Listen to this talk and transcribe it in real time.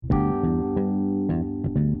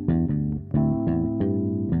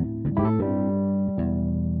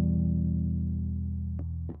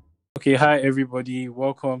Okay, hi everybody.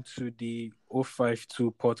 Welcome to the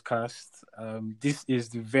 052 podcast. This is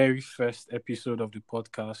the very first episode of the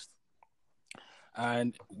podcast,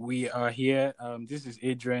 and we are here. This is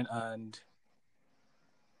Adrian and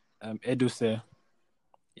Edose.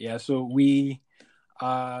 Yeah, so we're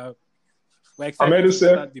excited to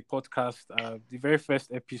start the podcast. The very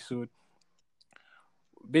first episode.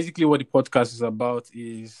 Basically, what the podcast is about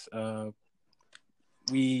is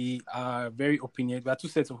we are very opinionated. We are two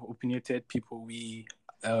sets of opinionated people. We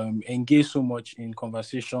engage so much in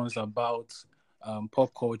conversations about pop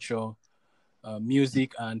culture,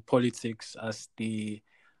 music, and politics as they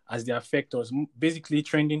affect us. Basically,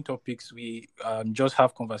 trending topics. We just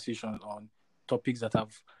have conversations on topics that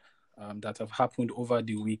have happened over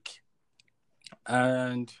the week.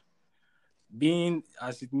 And being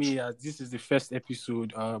as it may, as this is the first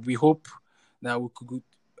episode, we hope that we could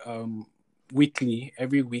weekly,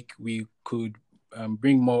 every week, we could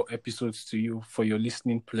bring more episodes to you for your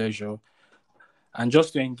listening pleasure and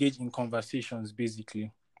just to engage in conversations,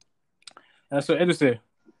 basically. So, Eduse,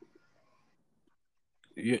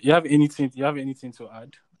 you have anything? You have anything to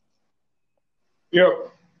add? Yeah.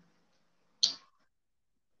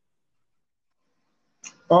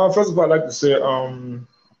 First of all, I'd like to say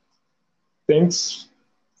thanks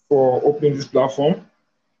for opening this platform.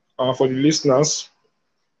 For the listeners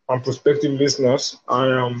and prospective listeners, I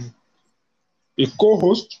am a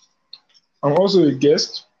co-host. I'm also a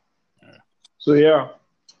guest. So yeah,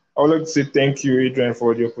 I would like to say thank you, Adrian,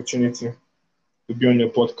 for the opportunity to be on your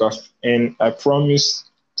podcast. And I promise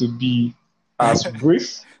to be as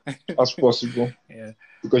brief as possible. Yeah.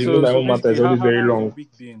 Because you know my own matter is always very long. How has your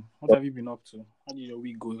week been? What have you been up to? How did your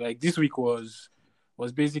week go? Like this week was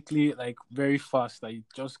basically like very fast. Like it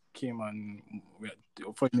just came and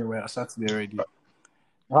we're Saturday already.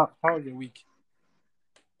 How was your week?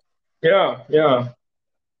 Yeah.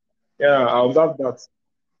 I'll observe that.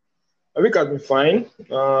 My week has been fine.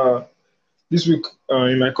 This week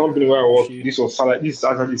in my company where I work, this is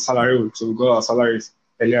actually salary week, so we got our salaries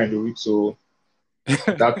earlier in the week. So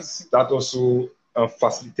that also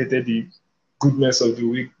facilitated the goodness of the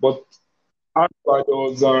week. But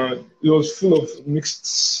it was full of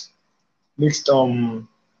mixed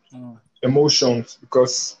emotions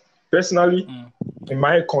because personally, in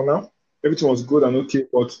my corner, everything was good and okay,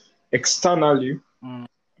 but externally,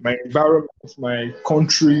 my environment, my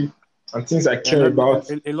country, and things I care about,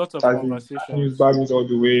 a lot of conversations. News bad news all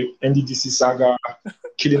the way, NDDC saga,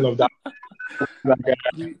 killing of that guy,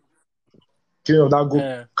 killing of that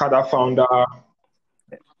good Kada founder,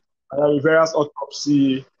 Rivera's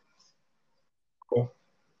autopsy.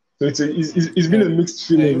 So it's been a mixed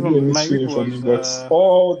feeling. For me, but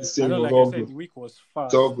all the same was all good. The week was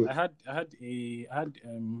fast. All good. I had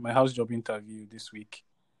my house job interview this week.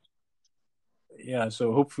 Yeah,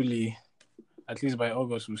 so hopefully, at least by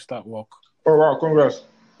August, we'll start work. Oh wow! Congrats.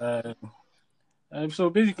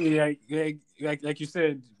 So basically, like you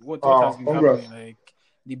said, what has been happening, like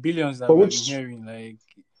the billions that we've been hearing, like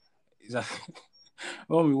is that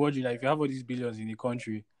when we watch it, like if you have all these billions in the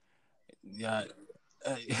country, yeah.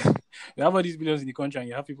 You have all these billions in the country and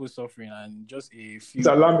you have people suffering and just a few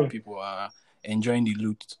people are enjoying the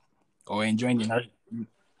loot or enjoying the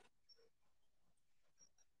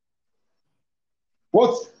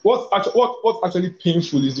What's actually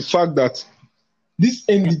painful is the fact that this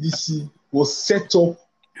NDDC was set up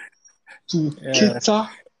to cater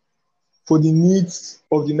for the needs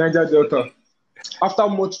of the Niger Delta. After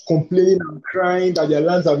much complaining and crying that their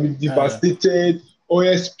lands have been devastated,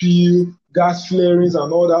 oil spill, gas flarings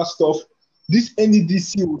and all that stuff, this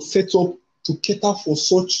NDDC was set up to cater for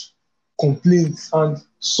such complaints and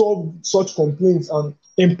solve such complaints and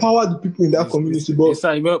empower the people in that community. But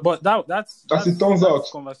that's as it turns out,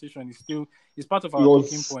 conversation is part of our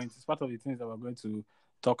talking points. It's part of the things that we're going to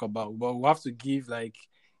talk about. But we have to give like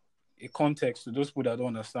a context to those people that don't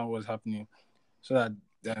understand what's happening, so that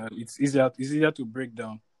it's easier to break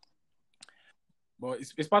down. But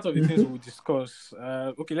it's part of the things we'll discuss.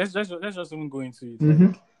 Okay, let's just even go into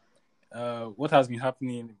it. What has been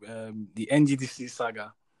happening? The NDDC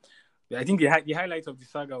saga. I think the highlight of the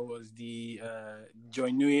saga was the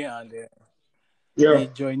Joy Nuye and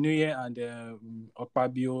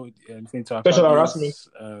Okpabio sexual harassment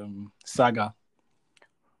saga,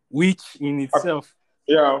 which in itself,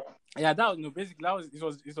 that was basically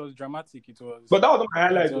it was dramatic. It was, but that was not my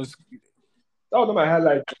highlight. That was not my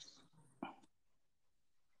highlight.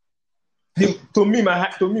 To me,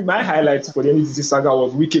 my highlight for the NDDC saga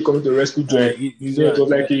was Wike coming to rescue Joy. It was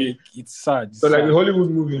like it's sad. It's like a Hollywood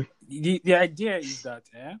movie. The idea is that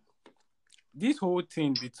this whole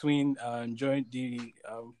thing between Joy,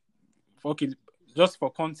 just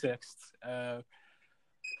for context,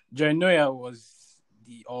 Joy Noya was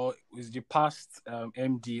the past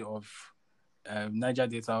MD of Niger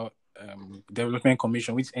Delta Development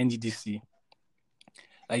Commission, which NDDC.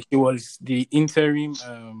 Like he was the interim,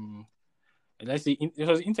 it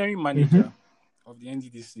was interim manager of the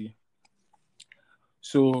NDDC.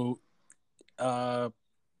 So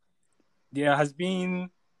there has been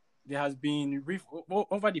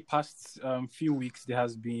over the past few weeks, there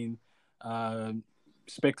has been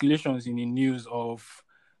speculations in the news of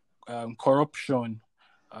corruption,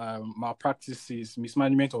 malpractices,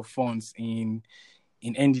 mismanagement of funds in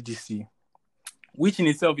NDDC, which in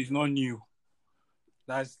itself is not new.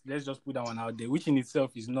 Let's just put that one out there. Which in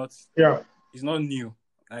itself is not new.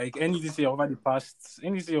 Like NDDC over the past,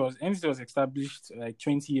 NDDC was established like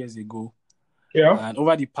 20 years ago. Yeah. And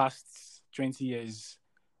over the past 20 years,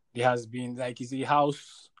 there has been it's a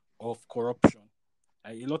house of corruption.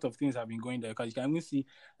 Like, a lot of things have been going there because you can even see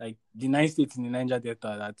like the 9 states in the Niger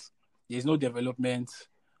Delta that there's no development,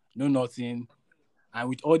 no nothing, and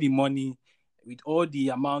with all the money, with all the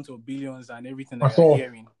amount of billions and everything that you're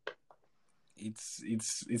hearing, it's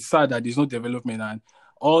sad that there's no development, and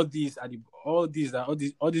all this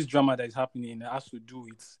drama that is happening has to do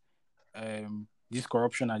with these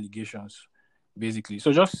corruption allegations, basically.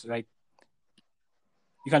 So just like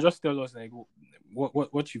you can just tell us like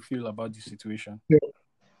what you feel about this situation. Yeah.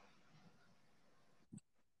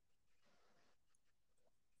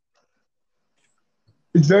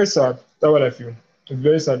 It's very sad. That's what I feel. It's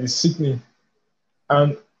very sad. It's sickening.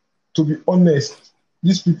 And to be honest,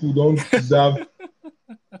 these people don't deserve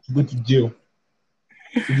to go to jail.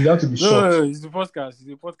 They deserve to be shot. No, it's the podcast.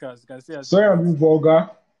 You can say sorry, I'm being vulgar.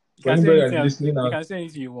 You can say anything. You can say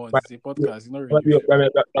anything you want. It's a podcast. It's not really.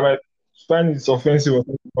 I find it's offensive or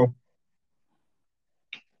something.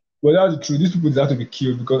 But that's the truth. These people deserve to be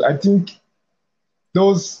killed because I think when I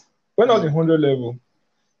was in 100 level,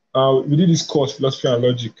 we did this course, philosophy and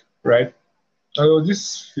logic, right? And there was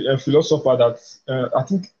this philosopher that I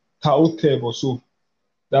think Tao Te or so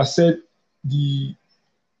that said the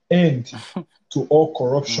end to all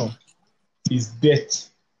corruption is death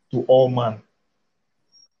to all man.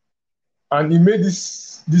 And he made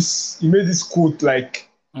this quote like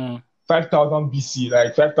 5,000 BC,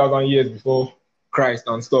 like 5,000 years before Christ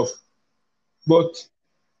and stuff. But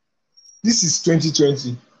this is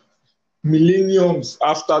 2020, millenniums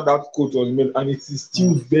after that quote was made, and it is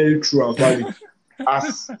still very true and valid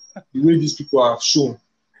as the way these people have shown.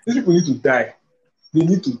 These people need to die. They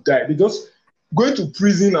need to die. They just going to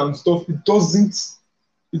prison and stuff. It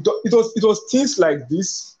was things like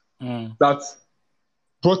this that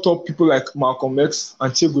brought up people like Malcolm X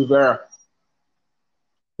and Che Guevara.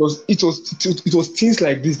 It was things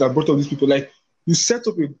like this that brought up these people. Like you set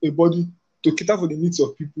up a body to cater for the needs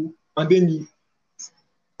of people, and then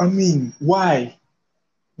why?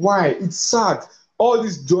 It's sad. All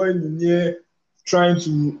this joy in here trying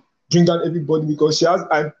to bring down everybody because she has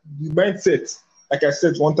the mindset. Like I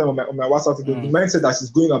said one time on my WhatsApp, the mindset that she's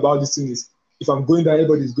going about this thing is if I'm going down,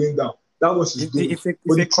 everybody's going down. That's what she's doing. It's a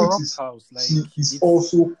corrupt house. Like, she is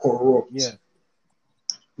also corrupt. Yeah.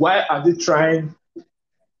 Why are they trying?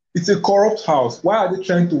 It's a corrupt house. Why are they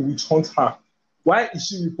trying to witch hunt her? Why is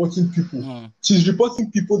she reporting people? She's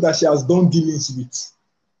reporting people that she has done dealings with.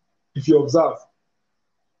 If you observe,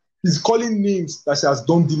 she's calling names that she has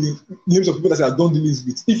done names of people that she has done dealings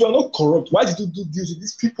with. If you're not corrupt, why did you do deals with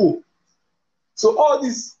these people? So all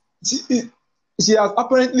this, she has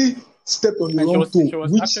apparently stepped on the wrong toe,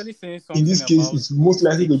 which in this case is most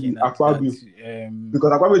likely to be Akpabio.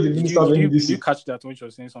 Because Akpabio is the minister of NDC. Did you catch that when she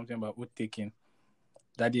was saying something about oath taking?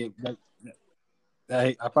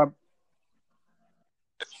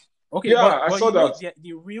 Okay, yeah, I saw that.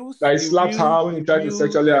 The real, like slapped her when he tried to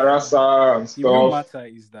sexually harass her and stuff. The real matter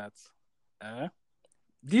is that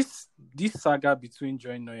this saga between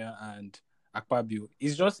Joy Noya and Akpabio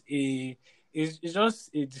is just a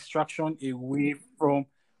distraction away from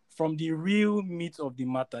the real meat of the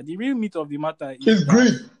matter. The real meat of the matter is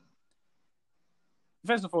greed.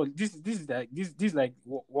 First of all, this is like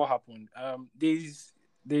what happened. There's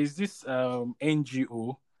this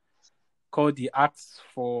NGO called the Acts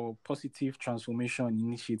for Positive Transformation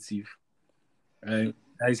Initiative. That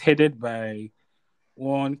is headed by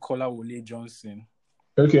one Kolawole Johnson.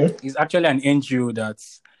 Okay. It's actually an NGO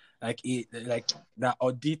that's that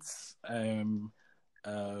audits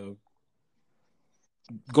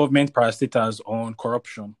government parastatals on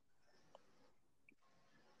corruption.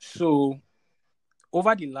 So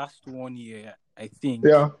over the last 1 year, I think,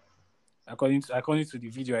 according to the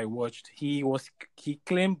video I watched, he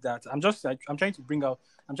claimed that I'm trying to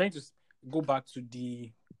go back to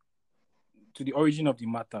to the origin of the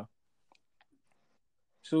matter.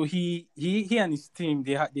 So he and his team,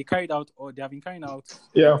 they have been carrying out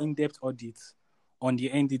in-depth audits on the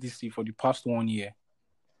NDDC for the past 1 year.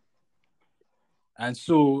 And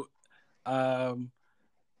so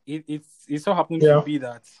it so happened to be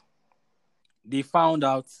that they found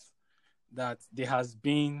out that there has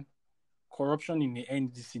been corruption in the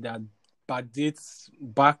NDDC that dates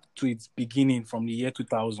back to its beginning from the year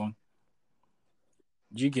 2000.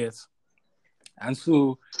 Do you get? And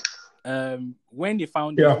so when they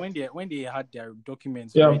found this, when they had their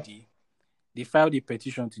documents ready, they filed a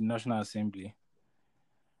petition to the National Assembly.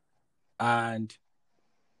 And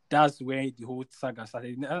that's where the whole saga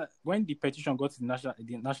started. When the petition got to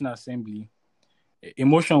the National Assembly, a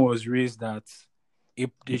motion was raised that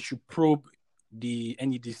they should probe the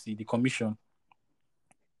NEDC, the commission.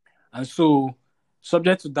 And so,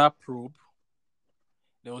 subject to that probe,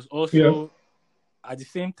 there was also, at the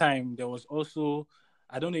same time, there was also,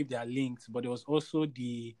 I don't know if they are linked, but there was also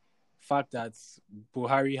the fact that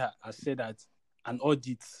Buhari has said that an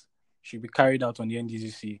audit should be carried out on the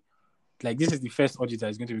NDDC. Like, this is the first audit that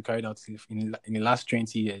is going to be carried out in the last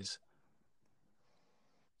 20 years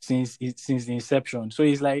since the inception. So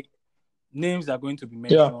it's like names are going to be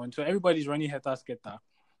mentioned. So everybody's running helter-skelter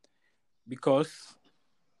because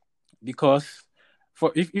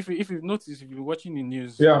for if you've noticed, if you've been watching the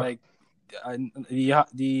news, like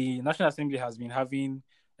the National Assembly has been having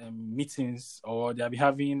meetings, or they have been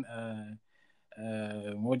having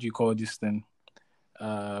what do you call this thing?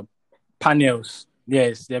 Panels.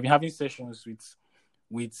 Yes, they have been having sessions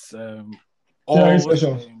with all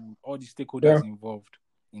the stakeholders involved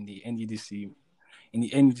in the NDDC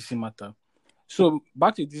matter. So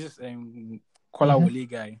back to this Kola Wole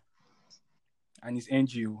guy and his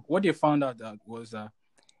NGO. What they found out was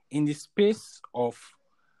in the space of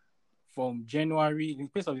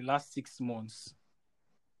the last 6 months,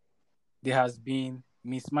 there has been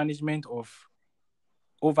mismanagement of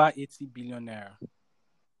over 80 billion naira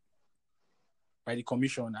by the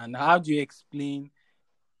commission. And how do you explain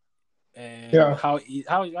how do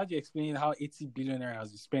you explain how 80 billion naira has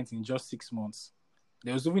been spent in just 6 months?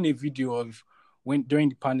 There was even a video of during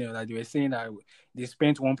the panel that they were saying that they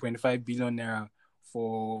spent 1.5 billion naira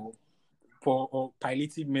for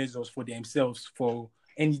palliative measures for themselves, for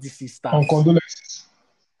NDDC staff. On condolences.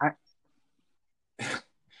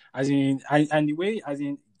 And the way,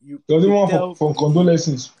 you tell for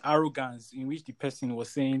condolences, arrogance in which the person was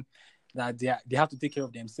saying that they have to take care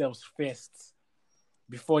of themselves first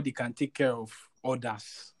before they can take care of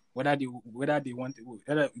others. Whether they want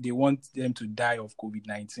them to die of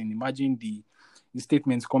COVID-19. Imagine the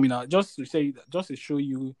statements coming out just to show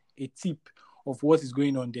you a tip of what is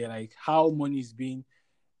going on there, like how money is being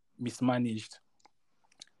mismanaged.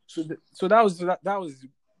 So it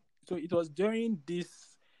was during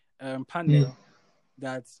this panel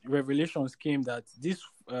that revelations came that this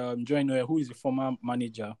Joy Noel, who is the former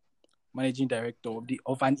managing director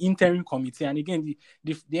of an interim committee, and again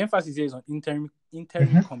the emphasis here is on interim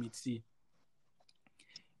committee.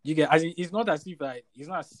 You get, as in, it's not as if that these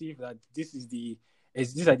are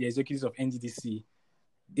the executives of NDDC.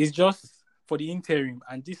 It's just for the interim,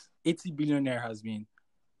 and this 80 billion naira has been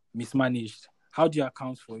mismanaged. How do you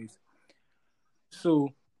account for it?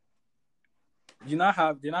 So they now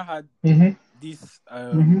had this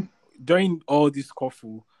during all this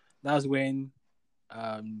kerfuffle. That's when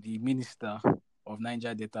the Minister of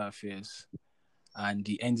Niger Delta Affairs and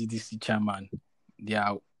the NDDC Chairman,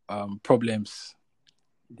 their problems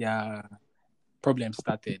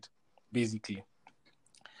started, basically.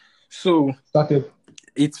 So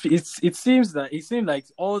it seems like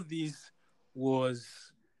all this was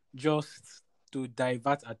just to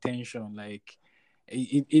divert attention. Like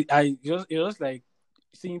it was like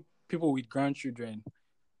seeing people with grandchildren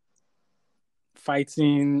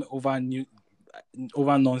fighting over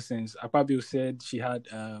nonsense. Akpabio said she had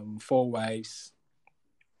 4 wives.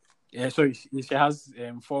 Yeah, sorry, she has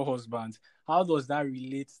 4 husbands. How does that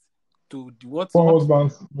relate to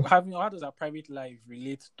husbands? How does our private life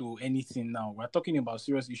relate to anything now? We're talking about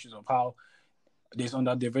serious issues of how there's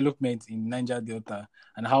underdevelopment in Niger Delta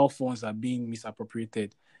and how funds are being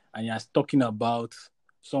misappropriated. And you're talking about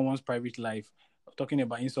someone's private life, talking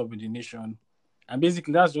about insubordination. And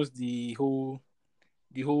basically that's just the whole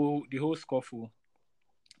scuffle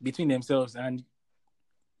between themselves. And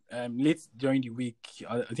late during the week,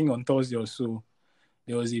 I think on Thursday or so,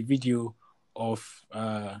 there was a video of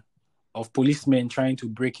policemen trying to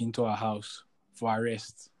break into her house to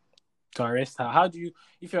arrest her. How do you,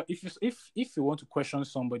 if you want to question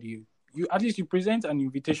somebody, you at least you present an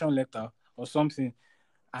invitation letter or something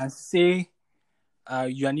and say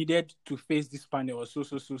you are needed to face this panel or so.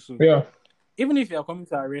 Yeah. Even if you are coming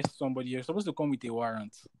to arrest somebody, you're supposed to come with a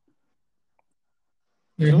warrant.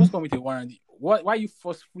 You're Mm-hmm. supposed to come with a warrant. Why are you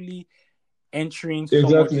forcefully entering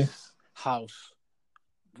Exactly. somebody's house?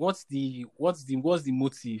 What's the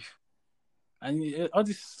motive? And all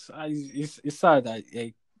this is sad that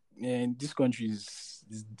this country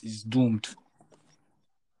is doomed.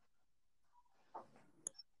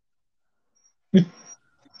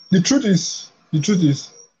 The truth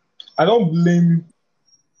is, I don't blame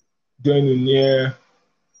Joy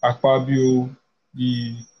Akpabio,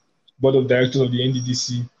 the board of directors of the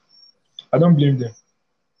NDDC. I don't blame them.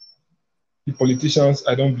 The politicians,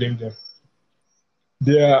 I don't blame them.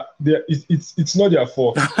 It's not their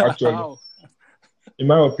fault, actually. In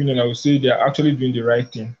my opinion, I would say they are actually doing the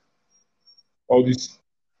right thing. All this,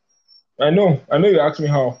 I know you asked me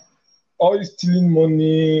how. All this stealing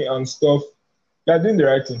money and stuff, they are doing the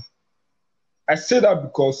right thing. I say that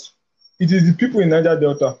because it is the people in Niger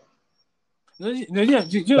Delta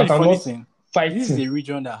that are not fighting. This is a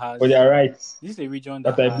region that has. But they are right. This is a region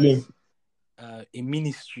that I blame. A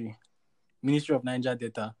Ministry of Niger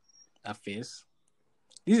Delta Affairs.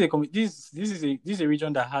 This is a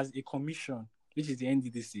region that has a commission, which is the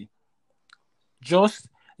NDDC.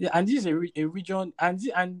 And this is a region, and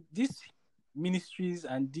these ministries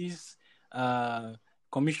and this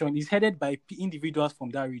commission is headed by individuals from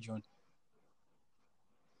that region.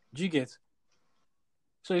 Do you get?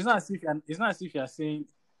 So it's not as if you are saying.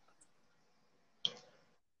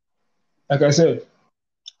 Like I said,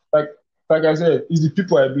 it's the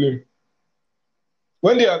people I blame.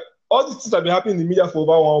 When they are all these things have been happening in the media for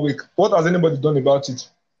over 1 week, what has anybody done about it?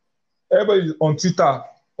 Everybody on Twitter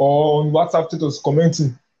or on WhatsApp status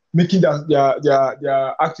commenting, making their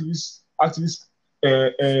activist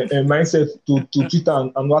mindset to Twitter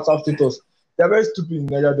and WhatsApp status. They're very stupid in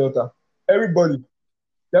Niger Delta. Everybody,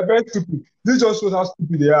 they're very stupid. This just shows how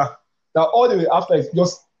stupid they are. That all they were after is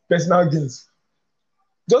just personal gains.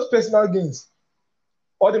 Just personal gains.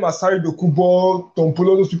 All the Masari Dokubo,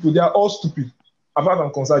 Tompolo, those people, they are all stupid. Apart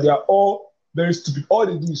from concerned, they are all very stupid. All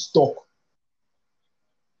they do is talk.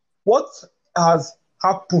 What has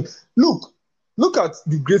happened? Look at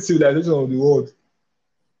the great civilization of the world.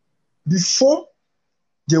 Before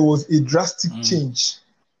there was a drastic change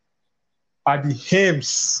at the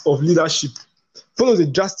helms of leadership, before there was a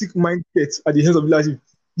drastic mindset at the helms of leadership,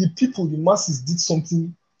 the people, the masses did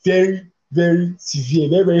something very, very severe,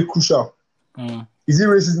 very, very crucial. Is it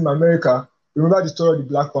racism in America? Remember the story of the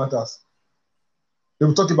Black Panthers? They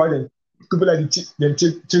will talk about them. People like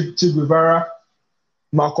Che Guevara,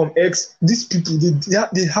 Malcolm X. These people,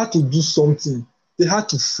 they had to do something. They had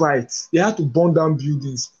to fight. They had to burn down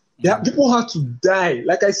buildings. People had to die.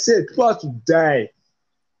 Like I said, people had to die.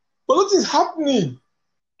 But what is happening?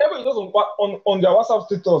 Everybody just on their WhatsApp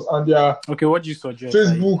status and their what do you suggest?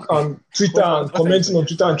 Facebook and Twitter and commenting on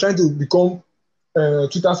Twitter and trying to become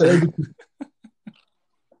Twitter celebrity.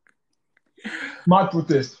 Mad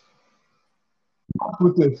protest.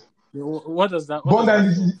 What does that? Burn down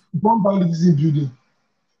this building.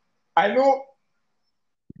 I know.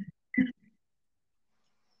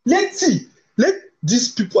 Let these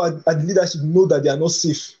people at the leadership know that they are not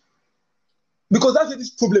safe. Because that's where this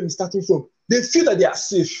problem is starting from. They feel that they are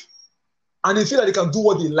safe. And they feel that they can do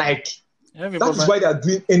what they like. That is why they are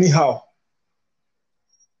doing anyhow.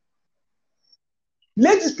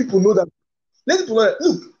 Let these people know that.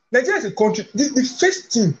 Look, Nigeria is a country. The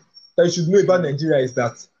first thing that you should know about Nigeria is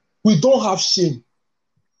that we don't have shame.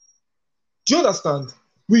 Do you understand?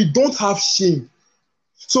 We don't have shame.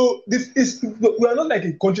 So we are not like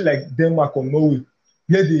a country like Denmark or Norway,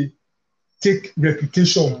 where they take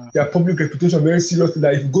reputation, their public reputation very seriously.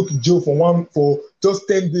 That if you go to jail for just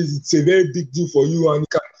 10 days, it's a very big deal for you, and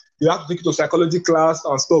you have to take it to psychology class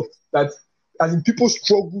and stuff. That as in people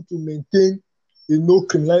struggle to maintain a no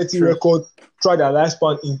criminality record throughout their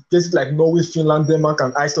lifespan in places like Norway, Finland, Denmark,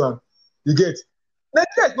 and Iceland. You get?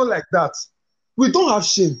 Nigeria is not like that. We don't have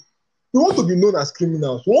shame. We want to be known as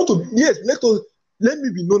criminals. We want to let me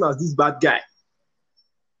be known as this bad guy.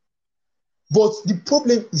 But the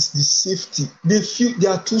problem is the safety. They feel they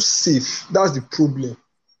are too safe. That's the problem.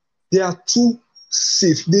 They are too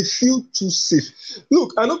safe. They feel too safe.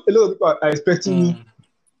 Look, I know a lot of people are expecting me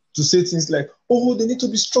to say things like, oh, there need to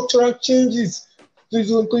be structural changes. They need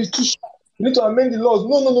to amend the laws.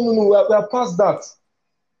 No. We are past that.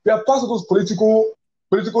 We are past those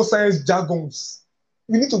political science jargons.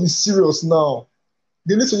 We need to be serious now.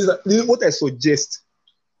 What I suggest,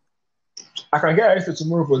 I can get arrested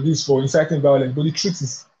tomorrow for inciting violence, but the truth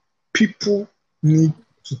is, people need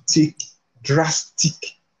to take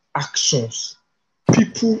drastic actions.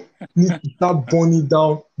 people need to start burning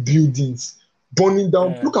down buildings, burning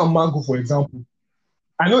down. Look at Magu, for example.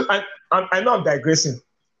 I know I'm digressing,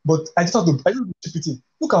 but I just have to chip it in.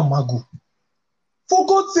 Look at Magu. For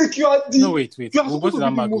God's sake, you are No, wait. you are We'll go supposed to to that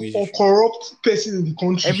be the magu most issue. uncorrupt person in the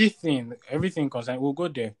country. Everything concerned. We'll go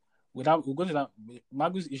there. We'll go to that.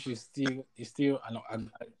 Magu's issue is still an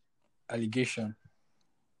allegation.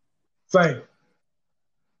 Fine.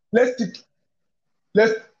 Let's take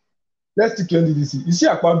NDDC. You see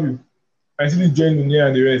Akpabio, I see the Join Nunez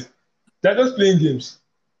and the rest. They're just playing games.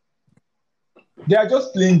 They are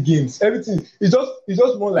just playing games. Everything is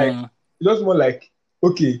just more like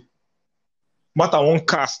okay, matter one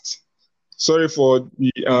cast. Sorry for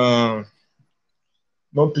the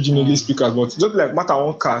non-pidgin English speakers, but just like matter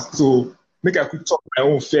one cast. So make I quick talk my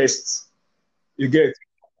own first. You get,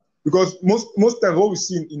 because most times what we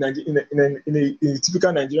see in a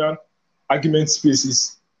typical Nigerian argument space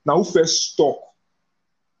is now who first talk,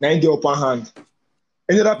 now you get upper hand.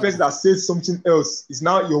 Any other person that says something else is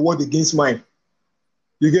now your word against mine.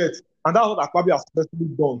 You get, and that's what Akpabio has successfully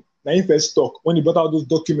done. Now he first talk when he brought out those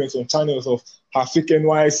documents on channels of her fake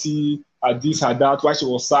NYC, her this, her that, why she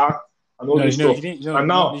was sacked, and all this stuff. And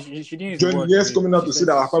now, she didn't use the Johnny word Yes rape. coming out She to say said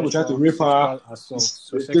that Akpabio tried to rape her. Sexual assault,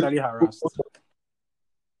 so sexually harassed.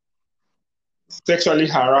 Sexually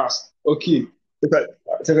harassed. Okay.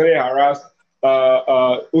 Sexually harassed.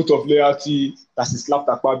 Oath of loyalty. That she slapped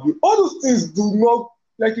Akpabio. All those things do not,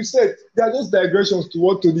 like you said, they are just digressions to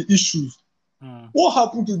the issues. What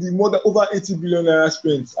happened to the more than over 80 billion naira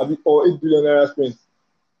spent, or 8 billion naira spent?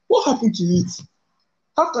 What happened to it?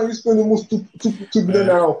 How can you spend almost 2 billion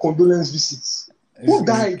naira on condolence visits? Who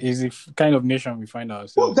died? It's the kind of nation we find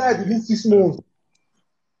ourselves. Who died within 6 months?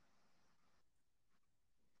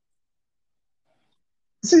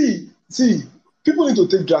 See, people need to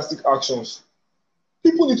take drastic actions.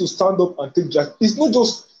 People need to stand up and take drastic. It's not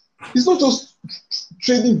just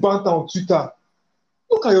trading banter on Twitter.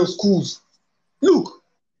 Look at your schools. Look,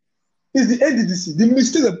 it's the NDDC. The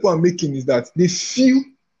mistake that people are making is that they feel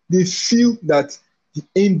that the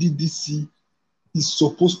NDDC is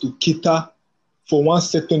supposed to cater for one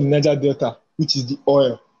sector in the Niger Delta, which is the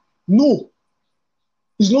oil. No,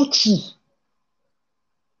 it's not true.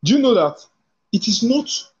 Do you know that? It is not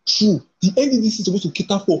true. The NDDC is supposed to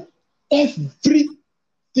cater for everything.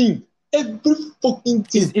 Every fucking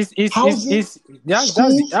thing. Housing,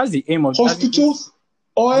 schools, that's the aim of hospitals,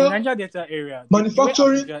 oil, the Niger Delta area.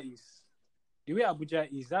 Manufacturing. The way Abuja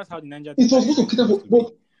is, that's how the Niger It Delta was supposed to cater for.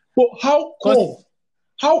 But how come?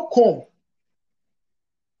 How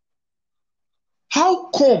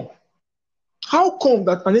come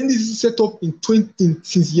that an NDDC set up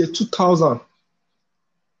since year 2000?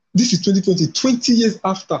 This is 2020, 20 years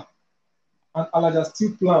after, and Alaja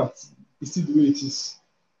Steel Plant is still the way it is.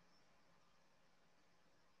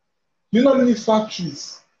 You know how many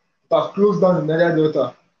factories that have closed down in Niger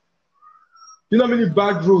Delta? You know how many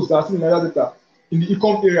bad roads that are still in Niger Delta? In the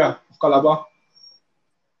Ecom area of Calabar,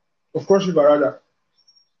 of Cross River rather.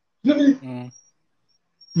 You know how many?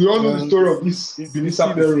 We all know the story of this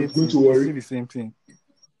Benissa road going to Warri. It's the same thing.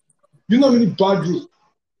 You know how many bad roads?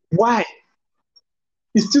 Why?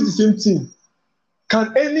 It's still the same thing.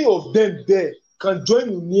 Can any of them there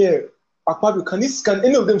join near Akpabio? Can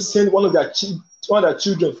any of them send one of their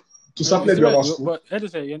children to Sapele Grammar School? But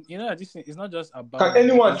Edison, you know, this thing, it's not just about. Can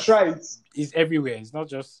anyone try it? It's everywhere. It's not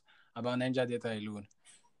just about Niger Delta alone.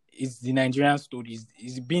 It's the Nigerian story.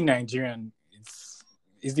 It's being Nigerian.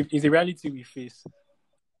 It's the reality we face.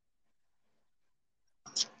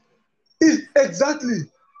 Exactly.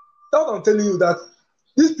 That's what I'm telling you, that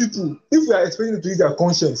these people, if we are expecting them to use their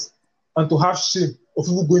conscience and to have shame of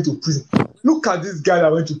people going to prison, look at this guy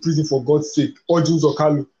that went to prison, for God's sake, Ojus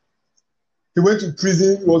Okalu. He went to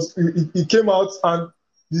prison, he came out, and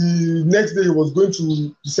the next day he was going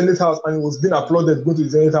to the Senate House and he was being applauded going to the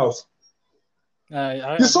Senate House.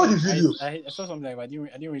 You saw the video. I saw something like that, but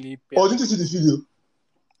I didn't really pay Or didn't you see the video?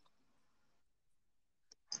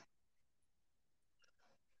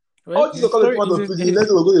 Well, Ojus Okalu came out of prison, the next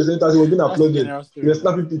day he was going to the Senate House, he was being applauded. He was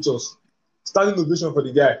snapping pictures. Standing ovation for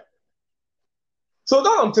the guy. So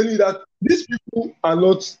now I'm telling you that these people are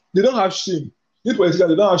not, they don't have shame. These politicians,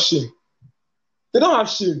 they don't have shame. They don't have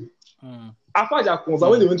shame. After their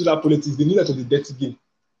when they went to that politics, they knew that was the dirty game.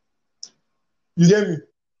 You get me?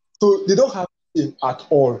 So they don't have shame at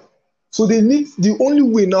all. So they need, the only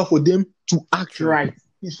way now for them to act right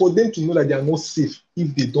is for them to know that they are not safe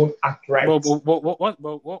if they don't act right. But what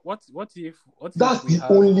if that's the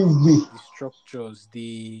only way. The structures,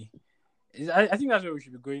 I think that's where we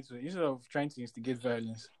should be going to, instead of trying to instigate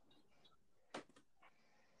violence.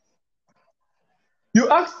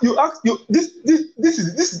 This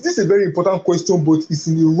is a very important question, but it's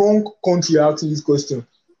in the wrong country asking this question.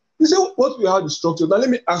 You say what we have the structure. Now let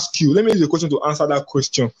me ask you, let me use a question to answer that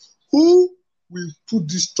question. Who will put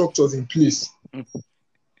these structures in place?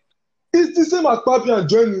 It's the same as Papi and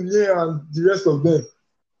Joy Nunye and the rest of them.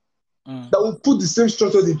 That will put the same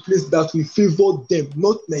structures in place that will favor them,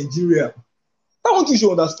 not Nigeria. That one thing you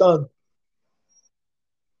should understand.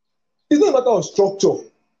 It's not a matter of structure.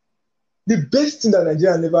 The best thing that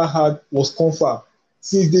Nigeria never had was confab.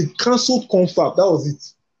 Since they cancelled confab, that was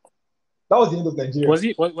it. That was the end of Nigeria. Was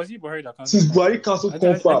he Buhari that cancelled? Since Buhari cancelled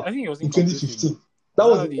confab I think it was in 2015, that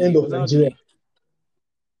was the end of Nigeria.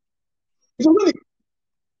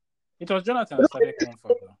 It was Jonathan that started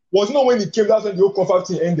confab. Was it not when he came, that's when the whole confab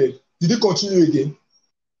thing ended? Did he continue again?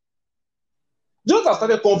 Jonathan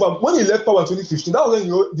started confab. When he left power in 2015, that was when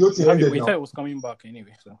the whole thing ended. We thought it was coming back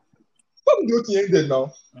anyway. So. When the whole thing ended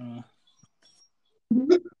now?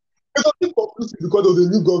 It wasn't conclusive because of the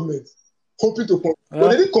new government hoping to continue. But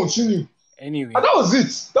they didn't continue. Anyway. And that was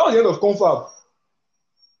it. That was the end of confab.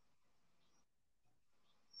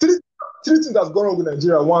 Three things that's gone wrong with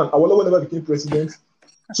Nigeria. One, Awolowo never became president.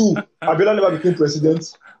 Two, Abiola never became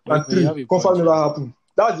president. And three, confab never happened.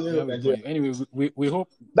 That's the end of Nigeria. Anyway, we hope.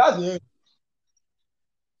 That's the end.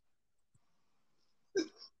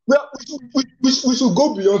 We should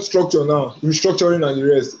go beyond structure now, restructuring and the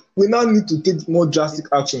rest. We now need to take more drastic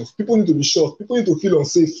actions. People need to be shot. People need to feel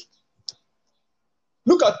unsafe.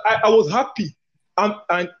 Look at, I was happy,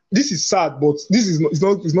 and this is sad, but this is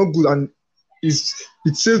not good, and it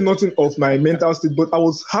says nothing of my mental state. But I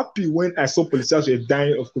was happy when I saw politicians were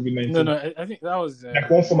dying of COVID-19. No, I think that was like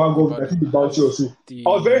one former government. I think about you also. I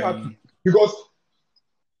was very happy because.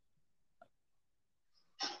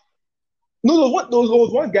 No, there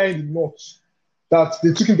was one guy in the north that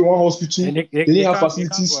they took him to one hospital. They didn't have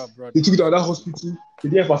facilities. They took him to another hospital. They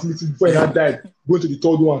didn't have facilities before he had died. Going to the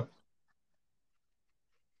third one.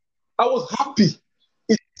 I was happy.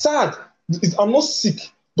 It's sad. I'm not sick,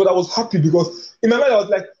 but I was happy because in my mind I was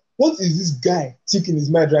like, what is this guy thinking in his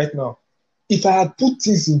mind right now? If I had put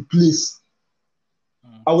things in place,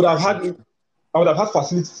 I would have had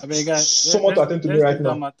facilities. Someone to attend to me right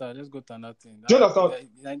now. Let's go to another thing. Do you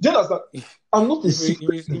understand? I'm not a sick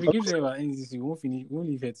person. If you give them an NDC, we won't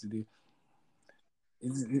leave here today.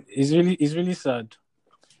 It's really sad.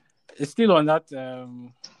 It's still on that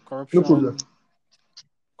corruption. No problem.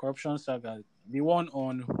 Corruption saga. The one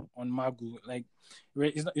on Magu, like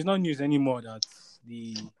it's not news anymore that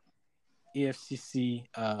the EFCC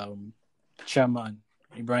chairman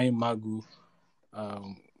Ibrahim Magu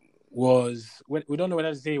we don't know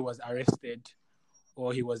whether to say he was arrested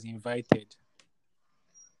or he was invited,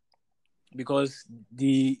 because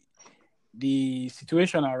the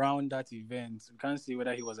situation around that event, we can't say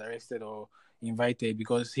whether he was arrested or invited,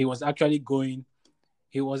 because he was actually going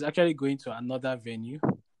to another venue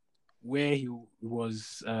where he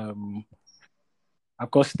was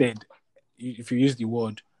accosted, if you use the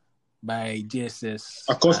word, by DSS,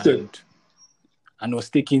 accosted, and was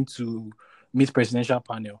taken to meet the presidential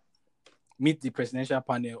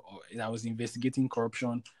panel that was investigating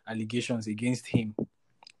corruption allegations against him.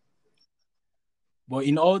 But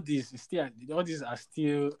in all this, all these are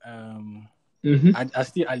still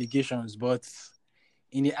allegations. But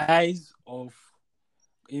in the eyes or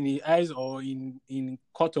in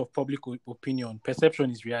court of public opinion, perception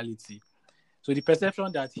is reality. So the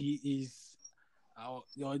perception that he is,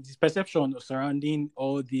 this perception surrounding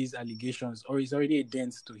all these allegations, or is already a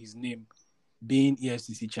dent to his name being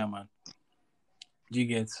EFCC chairman. Do you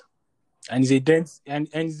get? And it's a dent, and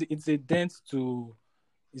it's a dent to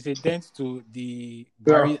the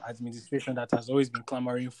Buhari administration that has always been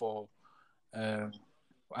clamoring for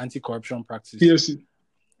anti-corruption practices. Yes.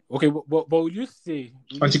 Okay, but would you say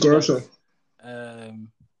anti-corruption?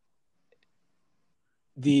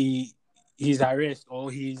 His arrest or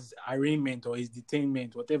his arraignment or his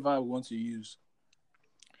detainment, whatever we want to use,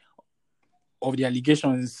 of the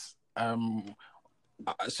allegations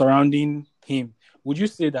surrounding him, would you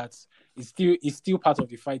say that it's still part of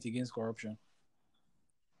the fight against corruption?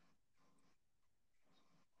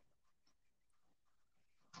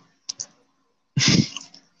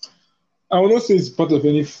 I will not say it's part of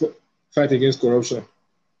any fight against corruption.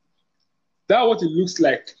 That's what it looks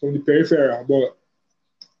like from the peripheral, but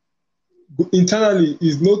internally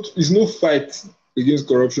is no fight against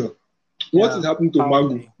corruption. What is happening to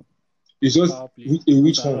Magu is just a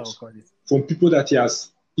witch hunt from people that he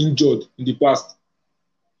has injured in the past.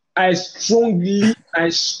 I strongly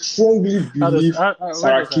believe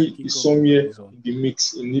Saraki is somewhere in the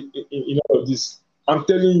mix in all of this. I'm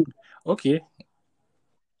telling you. Okay.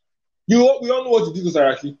 We all know what he did to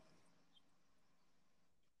Saraki.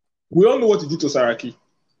 We all know what he did to Saraki.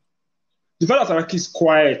 The fact that Saraki is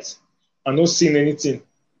quiet and not saying anything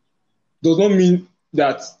does not mean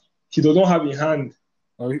that he does not have a hand.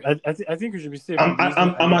 I think we should be safe.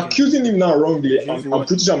 I'm accusing him now wrongly. I'm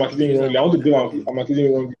pretty sure I'm accusing him wrongly. I want to blame I'm accusing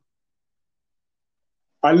him wrongly.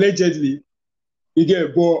 Allegedly,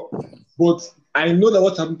 again, but I know that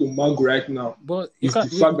what's happening to Magu right now is the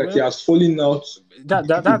fact that he has fallen out.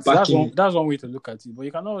 That's one way to look at it. But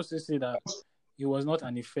you can also say that he was not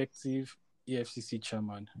an effective EFCC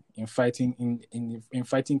chairman in fighting in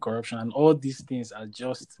fighting corruption, and all these things are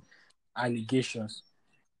just allegations.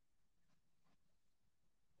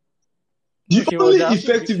 The only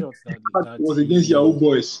effective that was against Yahoo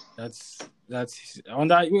Boys. That's on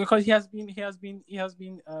that, because he has been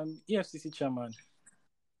EFCC chairman.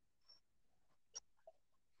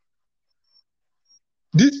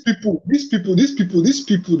 These people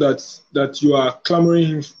that you are clamoring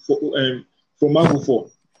him for Magu for.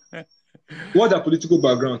 What's their political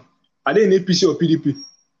background? Are they in APC or PDP?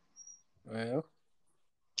 Well,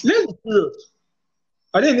 let's be serious.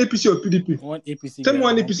 Are they in APC or PDP? One APC. Tell me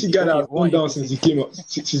one APC guy that has gone down since he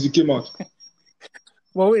came out.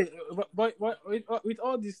 Well, wait, but with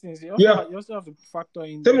all these things, you also have to factor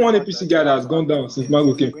in. Tell me one APC guy that has gone down since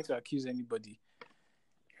Magu came. You're going to accuse anybody.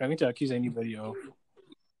 You're going to accuse anybody of.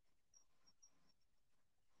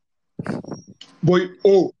 But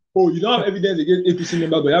you don't have evidence against APC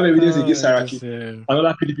members, but you have evidence against Saraki and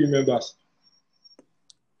other PDP members.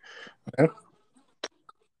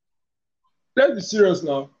 Let's be serious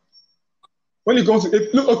now. When it comes to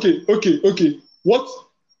okay. What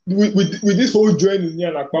with this whole joining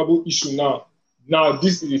and Akpabo issue now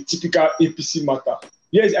this is a typical APC matter.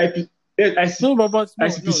 Yes, ICPC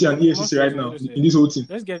and EFCC right now in this whole thing.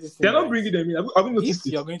 Let's get this. They're not bringing them in. Have you noticed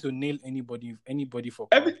if you're going to nail anybody for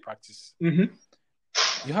practice,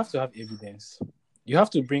 you have to have evidence. You have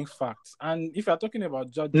to bring facts. And if you're talking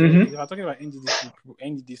about judges, if you're talking about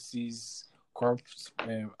NDDC's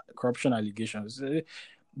corruption allegations,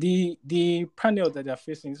 the panel that they're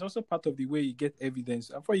facing is also part of the way you get evidence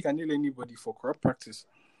before you can nail anybody for corrupt practice.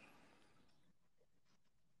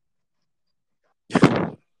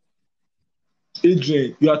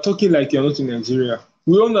 Adrian, you are talking like you're not in Nigeria.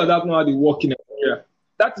 We all know that's not how they work in Nigeria.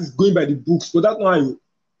 That is going by the books, but that's not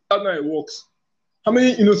how it works. How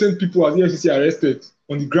many innocent people has the EFCC arrested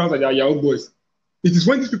on the grounds that they are Yahoo Boys? It is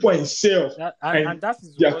when these people are in cell and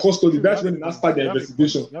they are custody. That's when they now start their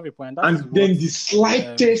investigation. And then the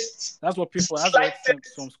slightest. That's what people.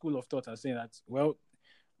 Some school of thought are saying that. Well,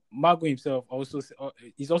 Magu himself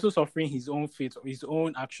is also suffering his own fate, his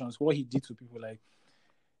own actions, what he did to people. Like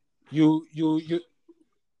you.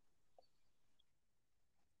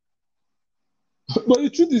 But the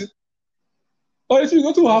truth is,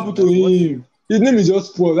 nothing will happen to him. His name is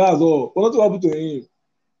just Paul. That's all. But nothing will happen to him.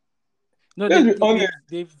 No,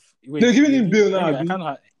 they're giving him bail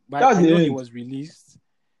now. I know he was released.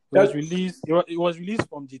 It was released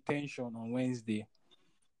from detention on Wednesday,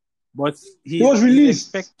 but he was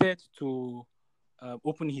expected to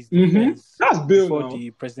open his defense before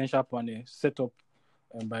the presidential panel set up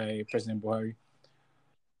by President Buhari.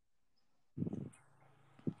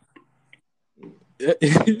 But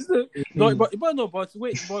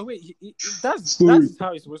wait. That's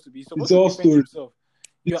how it's supposed to be. It's all story. Himself.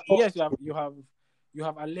 You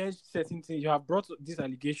have alleged certain things. You have brought these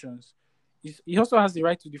allegations. He also has the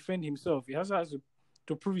right to defend himself. He also has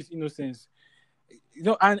to prove his innocence.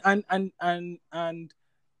 And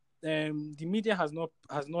the media has not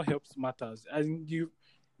helped matters.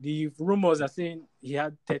 The rumors are saying he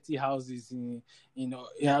had 30 houses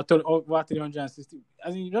over 360.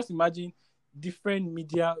 Just imagine different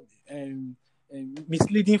media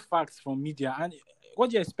misleading facts from media. And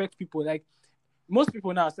what do you expect people like? Most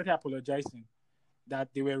people now are starting apologizing that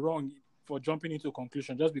they were wrong for jumping into a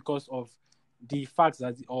conclusion just because of the facts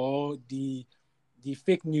or the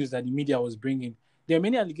fake news that the media was bringing. There are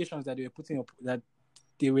many allegations that they were putting up that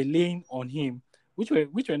they were laying on him, which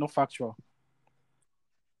were not factual.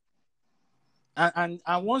 And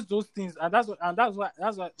once those things that's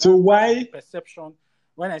what. So why perception?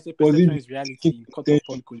 When I say perception is reality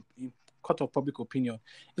in court of public opinion,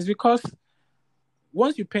 is because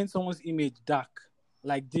once you paint someone's image dark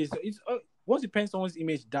like this, once you paint someone's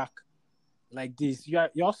image dark like this, you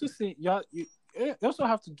also say you also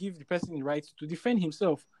have to give the person the right to defend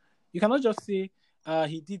himself. You cannot just say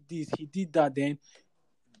he did this, he did that. Then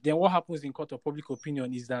what happens in court of public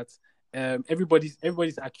opinion is that everybody's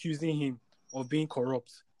accusing him of being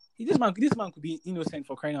corrupt. This man could be innocent,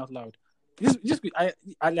 for crying out loud.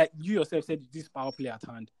 I like you yourself said this power play at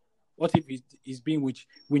hand. What if he's being witch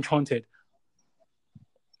hunted?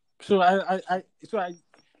 So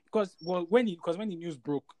because when the news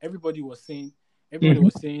broke, everybody was saying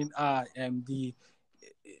the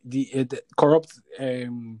corrupt,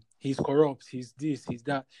 he's corrupt, he's this, he's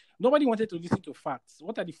that. Nobody wanted to listen to facts.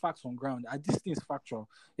 What are the facts on ground? Are these things factual?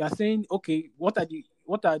 You are saying, okay, what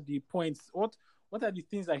are the points? What are the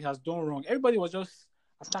things that he has done wrong? Everybody was just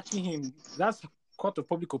attacking him. That's court of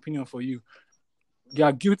public opinion for you. You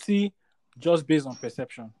are guilty just based on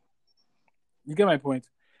perception. You get my point?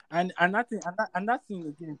 And that thing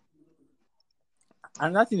again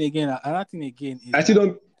is I still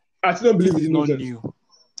don't believe this it's is not innocent. new.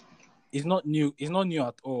 It's not new. It's not new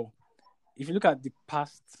at all. If you look at the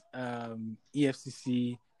past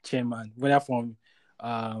EFCC chairman, whether from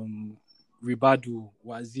Ribadu,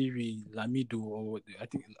 Waziri, Lamido, or I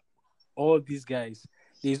think all these guys,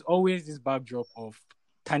 there's always this backdrop of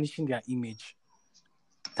tarnishing their image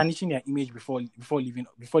before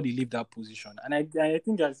they leave that position. And I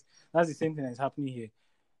think that's the same thing that's happening here.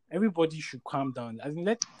 Everybody should calm down. I mean,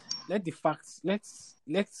 let the facts, let's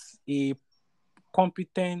a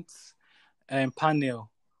competent panel,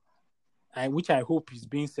 which I hope is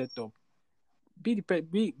being set up, be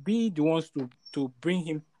the ones to bring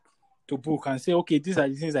him to book and say, okay, these are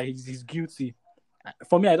the things that he's guilty.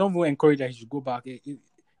 For me, I don't even encourage that he should go back. He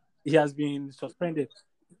has been suspended.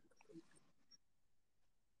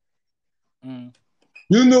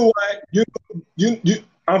 You know why? You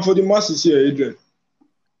and for the masses here, Adrian.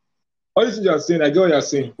 All these things you are saying, I get what you are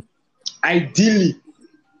saying. Ideally,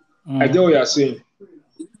 I get what you are saying.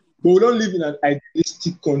 But we don't live in an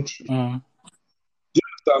idealistic country. Do you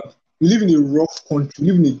understand? We live in a rough country.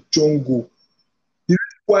 We live in a jungle. The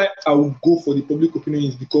reason why I will go for the public opinion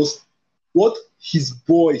is because what his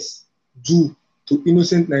boys do to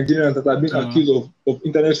innocent Nigerians that have been accused of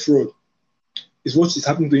internet fraud is what is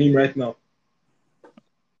happening to him right now.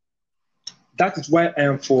 That is why I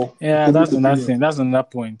am for. Yeah, that's another thing. That's another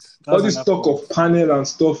point. All this talk of panel and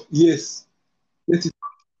stuff, yes. Let it,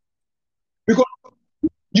 because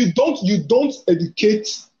you don't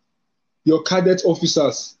educate your cadet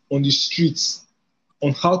officers on the streets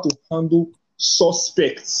on how to handle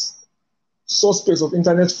suspects of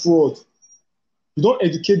internet fraud. You don't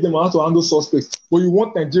educate them on how to handle suspects, but you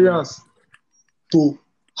want Nigerians to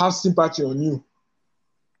have sympathy on you.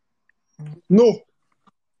 No.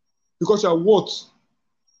 Because you're what?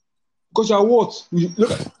 I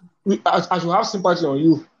should have sympathy on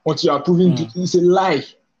you until you are proven guilty. It's a lie.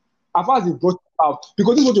 As far as they brought it out,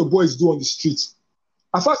 because this is what your boys do on the streets.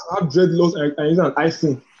 As far as you have dreadlocks and use an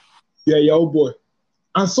iPhone, you're a Yahoo boy.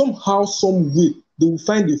 And somehow, some way, they will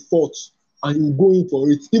find a fault and you will go in for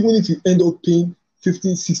it. Even if you end up paying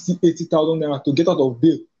 50, 60, 80,000 naira to get out of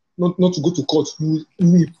bail, not to go to court, you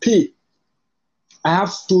will pay. I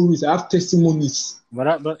have stories, I have testimonies. You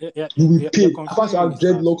will pay. As far as you have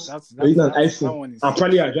dreadlocks, you're using an iPhone. And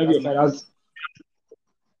probably I drive your father's.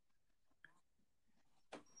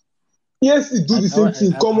 Yes, it do the same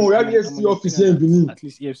thing. Come on, we have EFCC office here in Benin. At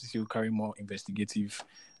least EFCC will carry more investigations.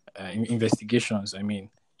 I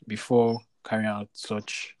mean, before carrying out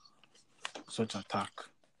such attack.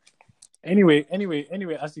 Anyway,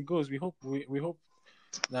 as it goes, we hope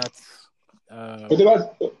that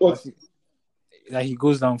that he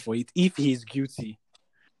goes down for it if he is guilty.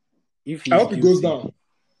 I hope he goes down.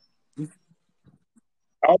 I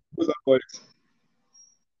hope he goes down for it.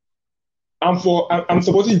 I'm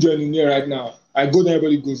supporting joining here right now. I go down,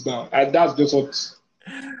 everybody goes down. That's just what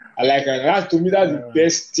I like. And to me, that's the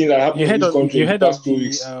best thing that happened in this country in the past 2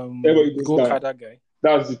 weeks. Everybody goes down. Kada guy.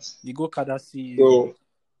 That's it. The Go Kada CEO. So,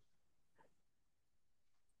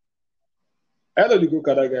 I heard of the Go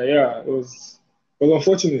Kada guy. Yeah, it was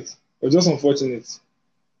unfortunate. It was just unfortunate.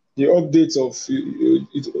 The updates of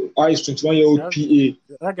his 21-year-old PA.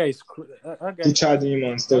 That guy is to charge him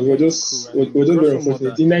and stuff. We're just very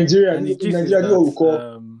unfortunate. In Nigeria, this is what we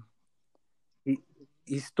call.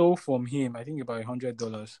 He stole from him, I think, about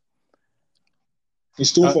 $100. He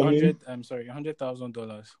stole from him? I'm sorry,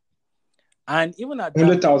 $100,000. And even at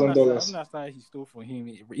 $100,000. Even after he stole from him,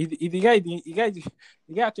 the guy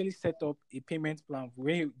actually set up a payment plan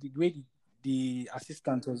where the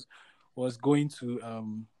assistant was going to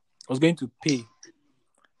pay.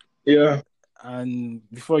 Yeah. And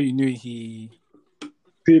before you knew it, he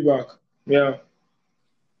pay back. Yeah.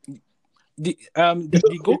 The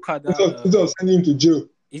Go Kada. Instead of sending him to jail.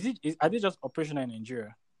 Are they just operational in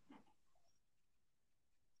Nigeria?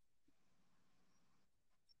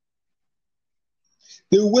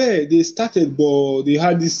 They started, but they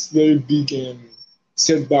had this very big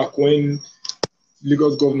setback when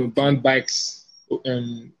Lagos government banned bikes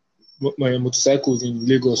motorcycles in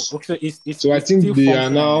Lagos. Okay, it's So I think still they are functional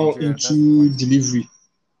in now Nigeria. That's the into point. delivery.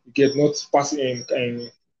 You get not passing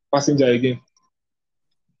passenger again.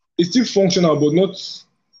 It's still functional, but not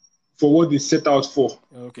for what they set out for.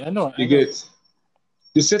 Okay, I know. You get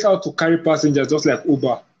they set out to carry passengers just like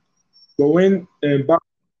Uber. But when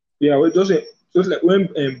just like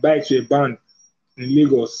when bikes were banned in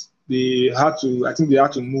Lagos, I think they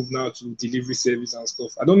had to move now to delivery service and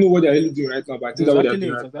stuff. I don't know what they're really doing right now, but I think that's what they're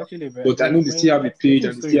doing It right was now. actually very But I know they still have a I page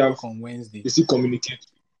think and the story broke on Wednesday. they still communicate.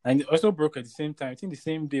 And it also broke at the same time. I think the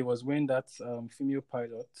same day was when that female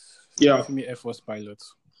Air Force pilot,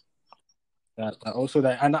 that also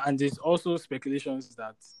that, and there's also speculations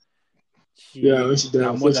that When she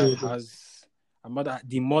died,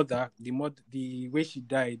 the way she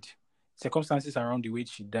died, circumstances around the way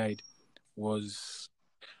she died was,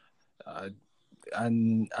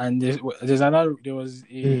 and there was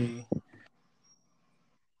a.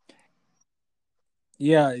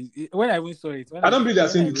 Yeah, when I even saw it, I don't believe they're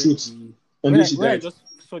saying the truth. When I just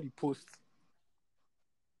saw the post,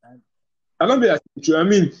 I don't believe that's the truth. I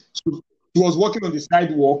mean, she was walking on the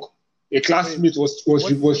sidewalk. A classmate was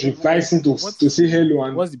revising to say hello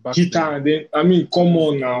and hit her, and then I mean, come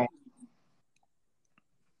on now.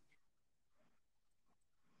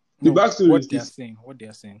 The backstory what is they this. are saying. What they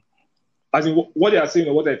are saying. As in what they are saying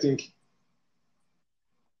or what I think.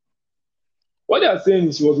 What they are saying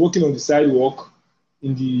is she was walking on the sidewalk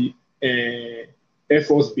in the Air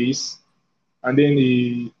Force base, and then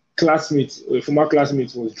a former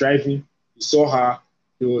classmate was driving. He saw her.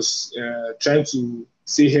 He was trying to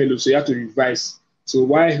say hello, so he had to reverse. So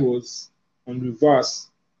while he was on reverse,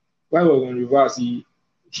 he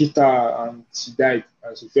hit her and she died,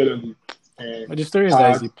 and she fell on the. But the story is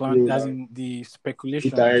that it's a plan, as in the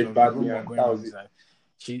speculations of the rumor going on is that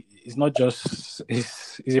she is not just.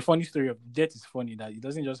 It's a funny story of death. Is funny that it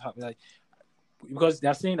doesn't just happen, like, because they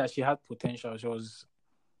are saying that she had potential. She was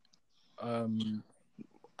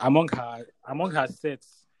among her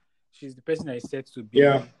sets. She's the person that is set to be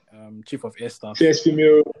chief of air staff. First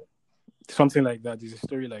female, something like that. There's a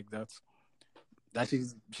story like that. That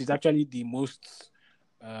she's actually the most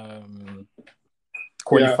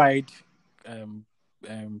qualified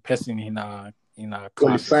person in our class,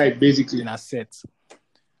 qualified basically in our set.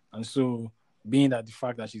 And so, being that the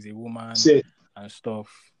fact that she's a woman and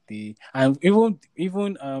stuff, and even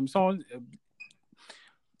someone,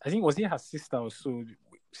 I think was it her sister or so,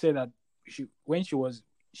 said that she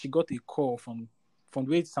got a call from the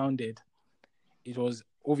way it sounded, it was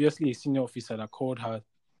obviously a senior officer that called her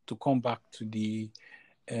to come back to the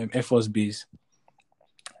Air Force base,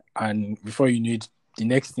 and before you knew it, the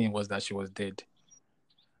next thing was that she was dead.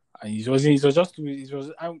 And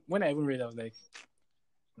when I even read it, I was like,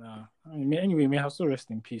 nah. Anyway, may have so rest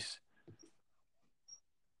in peace.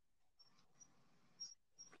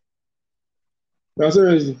 May have so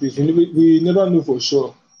rest in peace. We never know for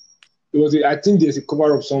sure. I think there's a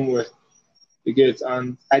cover up somewhere. You get,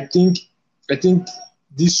 and I think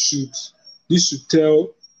this should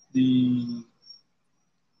tell the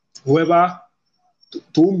whoever to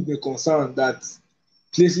whom may concern that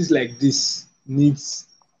places like this needs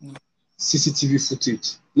CCTV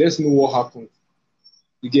footage. Let's know what happened.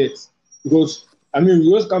 You get, because I mean,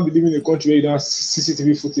 we just can't be living in a country where you don't have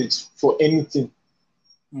CCTV footage for anything.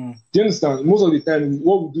 Do you understand? Most of the time,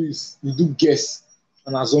 what we do is we do guess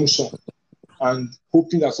and assumption and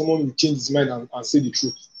hoping that someone will change his mind and say the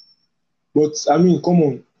truth. But I mean, come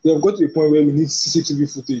on, we have got to a point where we need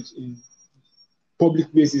CCTV footage in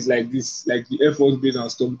public places like this, like the Air Force base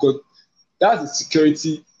and stuff, because that's a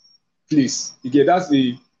security place. You get, that's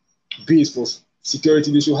a base for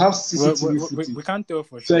security. They should have CCTV footage. We can't tell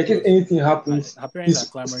for sure. So like if anything happens, it's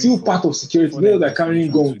still part of security. You know, they're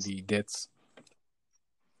carrying guns.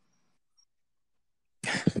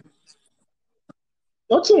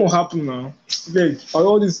 Nothing will happen now. Like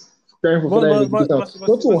all this crying for further investigation.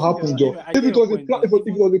 Nothing will happen, Joe. If it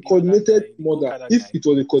was a coordinated murder,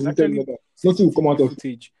 nothing will come out of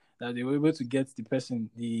it. That they were able to get the person,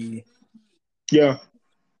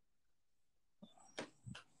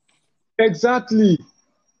 Exactly.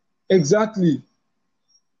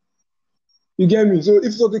 You get me? So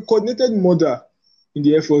if it was a coordinated murder in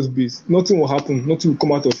the Air Force base, nothing will happen. Nothing will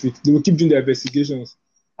come out of it. They will keep doing their investigations,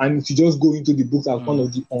 and it will just go into the books as one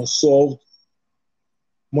of the unsolved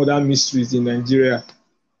murder mysteries in Nigeria.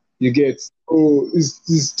 You get? So it's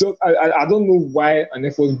just I don't know why an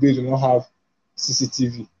Air Force base will not have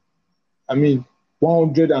CCTV. I mean,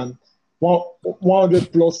 100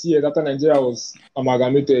 plus years after Nigeria was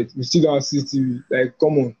amalgamated, we still don't have CCTV. Like,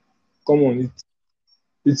 come on,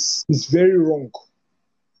 it's very wrong.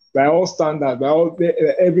 by all standards, by all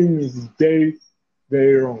every means, is very,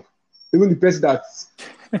 very wrong. Even the person that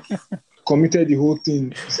committed the whole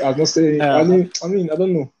thing has not said. I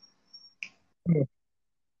don't know.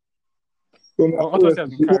 Autopsy has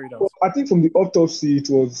been carried out. I think from the autopsy,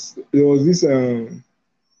 there was this.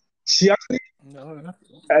 She actually. No,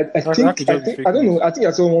 I think I don't know. I think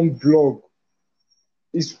I saw one blog.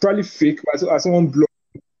 It's probably fake, but I saw one blog.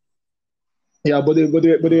 Yeah, but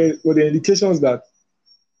the indications that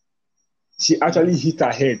she actually hit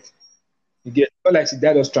her head. You get not like she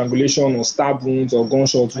died of strangulation or stab wounds or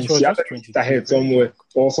gunshot wounds. She actually hit her head somewhere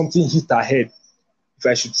or something hit her head, if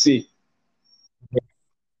I should say.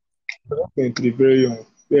 23, very young,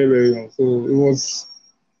 very, very young. So it was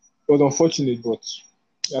unfortunate, but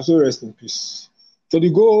yeah, so rest in peace. So the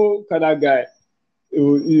Go Kada guy,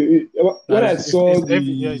 when I saw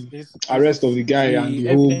the arrest of the guy and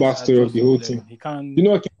the whole backstory of the whole thing, he can't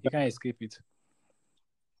escape it.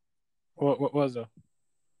 What was that?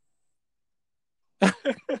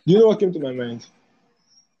 You know what came to my mind?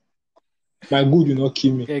 My good will not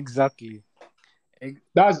kill me. Exactly.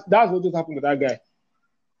 That's what just happened to that guy.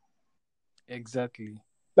 Exactly.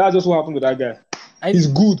 That's just what happened to that guy. His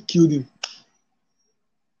good killed him.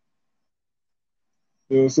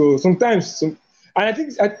 So sometimes, and I think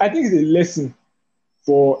it's a lesson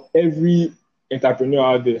for every entrepreneur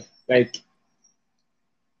out there. Like,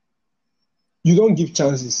 you don't give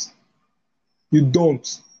chances. You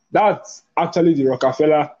don't. That's actually the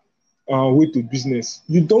Rockefeller way to business.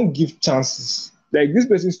 You don't give chances. Like, this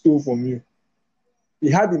person stole from you.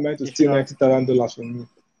 He had the mind to steal $90,000 from you,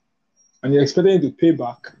 and you're expecting him to pay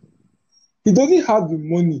back. He doesn't have the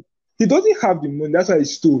money. That's why he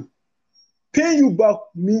stole. Paying you back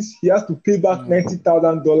means he has to pay back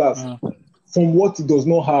 $90,000 from what he does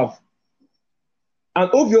not have. And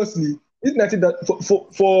obviously, it's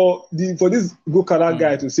for this Gokada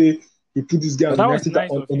guy to say he put this guy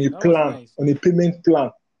on a payment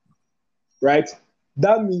plan, right?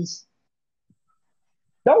 That means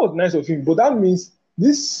that was nice of him, but that means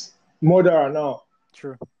this murderer now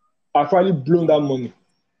has probably blown that money.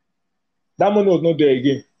 That money was not there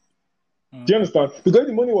again. Do you understand? Because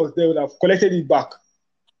the money was there, would have collected it back.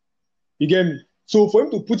 You get me? So for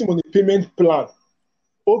him to put him on a payment plan,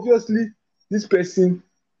 obviously this person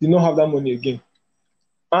did not have that money again.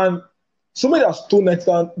 And somebody that stole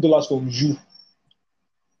 $90,000 from you,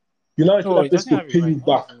 you now expect that person to pay you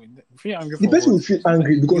back. The person will feel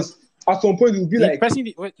angry because at some point he will be like,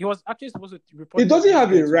 he was actually supposed to report. He doesn't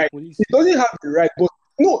have a right. He doesn't have the right, but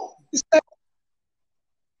no, it's like,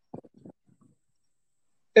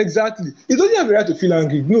 exactly. He doesn't have a right to feel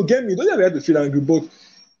angry. No, get me. He doesn't have a right to feel angry, but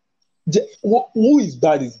who is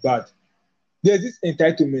bad is bad. There's this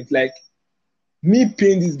entitlement, like me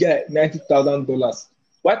paying this guy $90,000.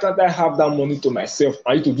 Why can't I have that money to myself?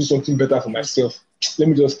 I need to do something better for myself. Let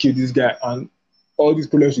me just kill this guy and all these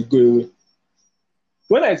problems will go away.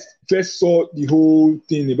 When I first saw the whole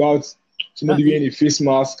thing about somebody wearing a face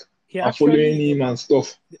mask and following him and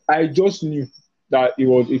stuff, I just knew that it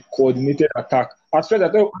was a coordinated attack. At first, I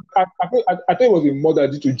thought it was a murder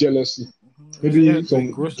due to jealousy, maybe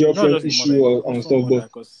some girlfriend issue and stuff.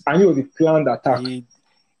 But I knew it was a planned attack.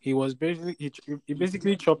 He was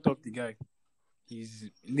basically chopped off the guy. His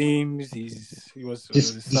limbs, he was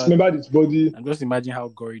dismembered his body. And just imagine how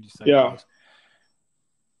gory this was.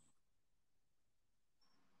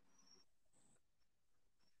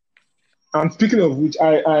 And speaking of which,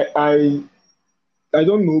 I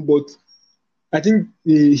don't know, but I think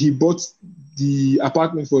he bought the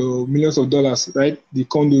apartment for millions of dollars, right? The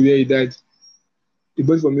condo where he died. He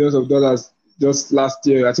bought it for millions of dollars just last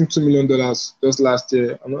year. I think $2 million just last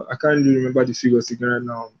year. I can't really remember the figures again right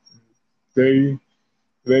now. Very,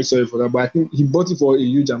 very sorry for that. But I think he bought it for a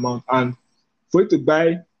huge amount. And for it to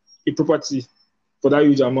buy a property for that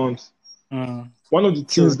huge amount, one of the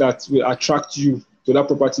things that will attract you to that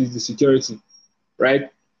property is the security, right?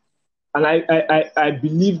 And I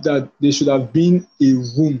believe that there should have been a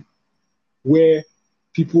room where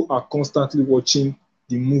people are constantly watching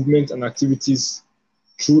the movement and activities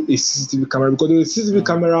through a CCTV camera, because there's a CCTV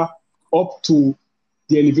camera up to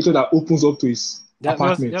the elevator that opens up to his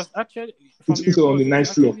apartment. It's on the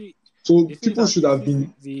 9th floor. So people should have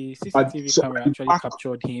been. The CCTV camera actually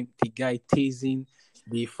captured him, the guy tasing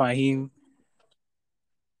the Fahim.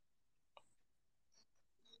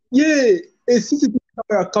 Yeah, a CCTV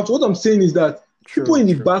camera capture. What I'm saying is that people in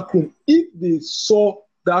the back room, if they saw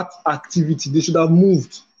that activity, they should have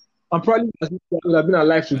moved. And probably would have been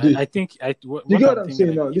alive today. I think you get what I'm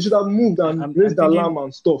saying now? They should have moved and raised the alarm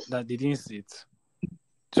and stuff. That they didn't see it.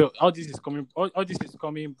 So all this is coming. All this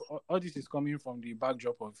is coming from the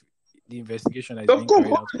backdrop of the investigation that is Of being course,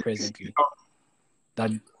 carried out presently.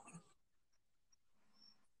 That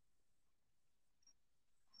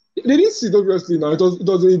they didn't see it obviously. Now it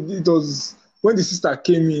was when the sister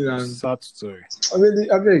came in, and sad story. I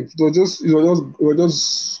mean, I think it was just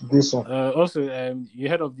gruesome. Also, you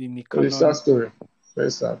heard of the It was a sad canon story,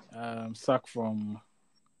 very sad. sack from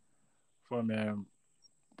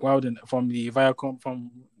Wilden from the Viacom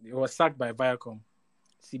it was sacked by Viacom,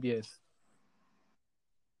 CBS.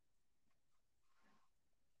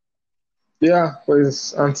 Yeah, for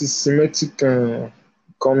his anti-Semitic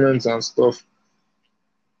comments and stuff.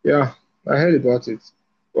 Yeah, I heard about it.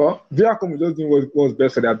 Well, Viacom is just doing what's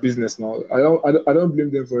best for their business now. I don't blame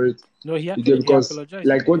them for it. No, he You get, actually he because apologized in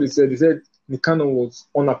like the what end. they said the canon was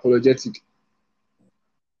unapologetic.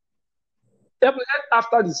 Yeah, but then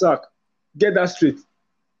after the sack, get that straight.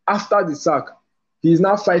 After the sack, he is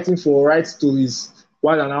now fighting for rights to his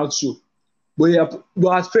Wild and Out show. But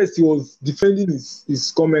at first he was defending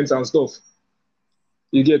his comments and stuff.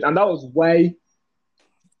 You get, and that was why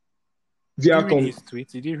Did you read Viacom his tweet?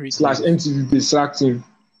 Did you read slash his? MTV they sacked him.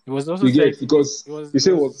 It was also You get, citing because it you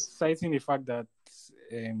say was what? citing the fact that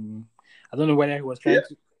I don't know whether he was trying Yeah,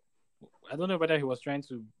 to I don't know whether he was trying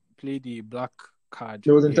to play the black card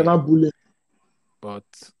there was here, internal bullying. but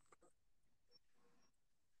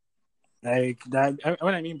like that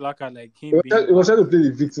when I mean black card, like It him was, being it was black trying to play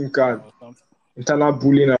the victim card, or something. internal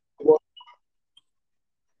bullying.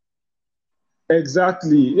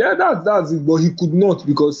 Exactly. Yeah, that's it. But he could not,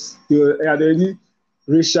 because he had already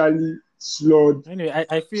racially slurred Anyway,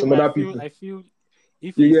 I feel some I other feel people. I feel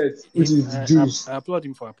if You his get, which if is the Jews. I applaud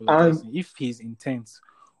him for And apologizing. If his intent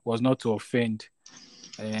was not to offend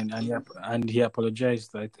and he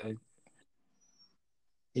apologized,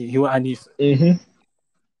 he and he's mm-hmm,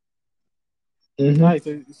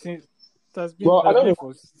 mm-hmm. since it Well, I has don't been know.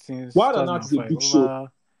 for since Wild and Out is a 2005 big show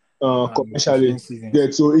over commercially. 15 seasons.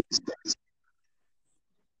 Yeah, so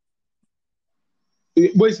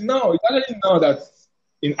but it's actually now that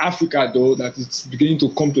in Africa though that it's beginning to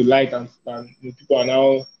come to light, and people are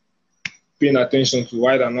now paying attention to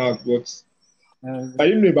Wild and Out. But Uh, I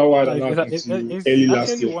didn't know about Wild and Out until it's early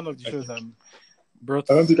last actually year. one of the I shows think. that brought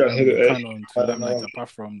I don't think I heard the of canon to Wild and limelight, Out. apart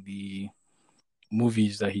from the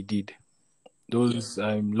movies that he did. Those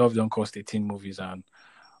Love Don't Cost 18 movies and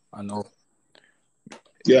all.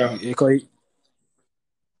 Yeah,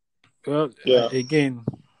 Well, yeah. again,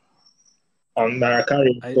 And I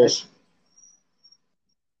can't, of course.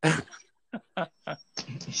 I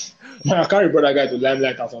can't brought that guy to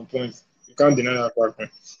limelight at some point. You can't deny that fact, man.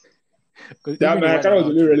 That even the man, I one can't was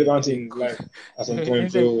about only two, relevant in life at some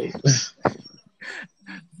point. So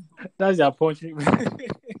that's their punch. that's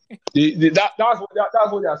what they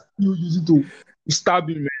are still using to stab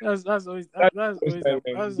him, man. That's always That's that's the first always time,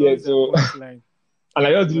 their, man. that's Yeah, always their so punchline. and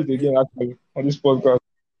I just did it again actually on this podcast.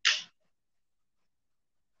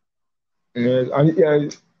 Yeah,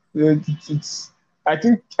 and it's I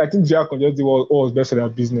think Viacom just did what was best for their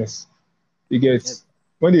business. You get,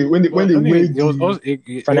 when Well, they anyway, weigh there was the also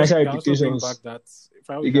you financial can also bring back implications. that You if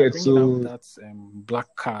I'm get, bringing up so that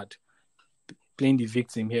black card playing the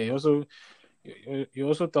victim here, you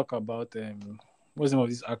also talk about what's the name of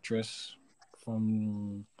this actress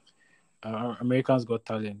from Americans Got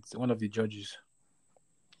Talent, one of the judges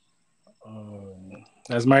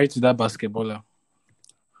that's married to that basketballer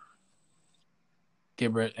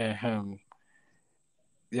Gabriel.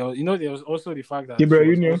 There was also the fact that she Gabriel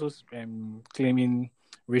was Union. also claiming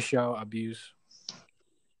racial abuse.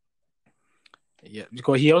 Yeah,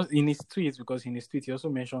 because in his tweet he also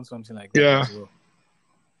mentioned something like that Yeah. as well.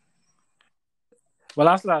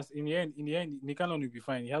 But last, in the end, Nikanon will be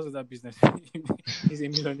fine. He has other business. He's a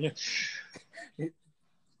millionaire.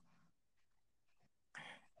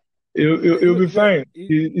 He'll be fine.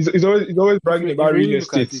 He's always If bragging you about real really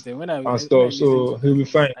look at estate it, and when I stuff, listened so to he'll be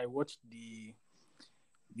fine. I watched the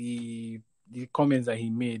comments that he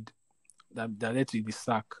made that led to the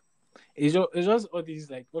sack. It's just all these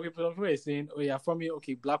like people are saying, oh yeah, for me,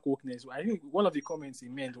 okay, black wokeness. I think one of the comments he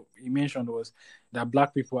mentioned was that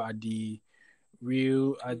black people are the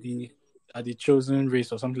chosen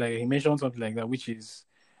race or something like that. He mentioned something like that, which is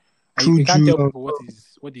True you can't Jews. tell people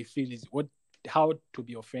what they feel is how to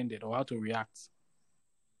be offended or how to react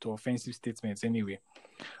to offensive statements anyway.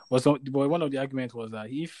 But one of the arguments was that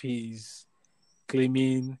if he's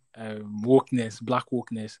claiming wokeness, black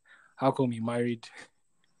wokeness, how come he married?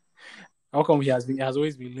 How come he has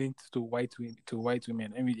always been linked to white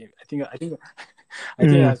women? I mean, I think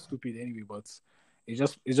that's stupid anyway. But it's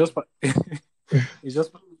just it's just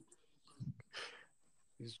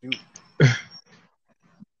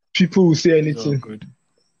People will say it's all anything. good.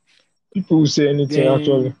 People will say anything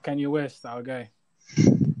actually. Then Kanye West, our guy.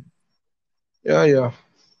 Yeah.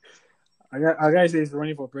 Our guy says he's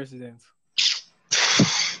running for president.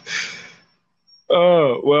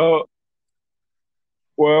 Oh, well.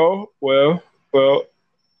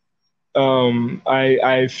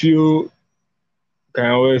 I feel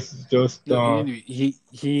Kanye West is just. Look, anyway, he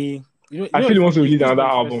I the feel he wants funny to thing, release this is not another the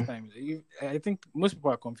first album. time. I think most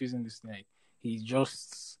people are confusing this thing. Like, he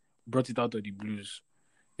just brought it out of the blues.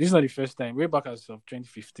 This is not the first time. Way back as of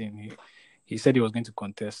 2015, he said he was going to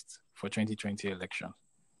contest for 2020 election.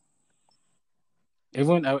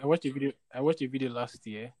 Even I watched a video. I watched a video last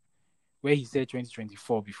year where he said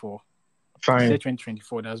 2024 before. He Fine. said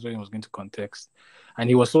 2024. That's when he was going to contest, and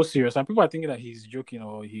he was so serious. And people are thinking that he's joking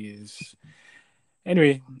or he's.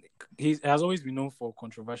 Anyway, he has always been known for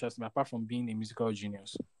controversial stuff, apart from being a musical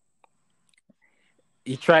genius.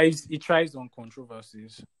 He thrives on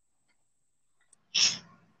controversies.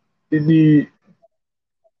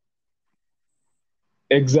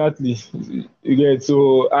 Exactly. You get,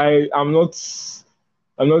 so I'm not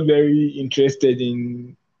very interested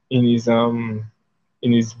in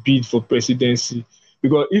his bid for presidency,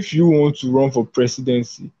 because if you want to run for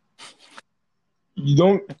presidency, you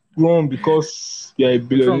don't run because you're a But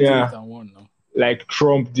Trump did it billionaire and won now. like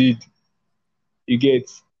Trump did. You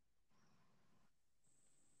get,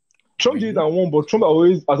 Trump did it Really? and won, but Trump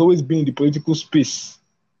has always been in the political space.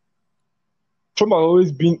 Trump has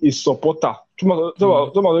always been a supporter. Trump has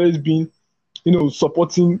always been,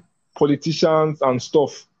 supporting politicians and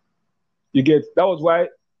stuff. You get, that was why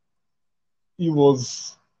he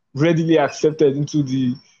was readily accepted into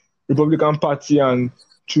the Republican Party, and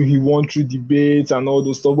he won through debates and all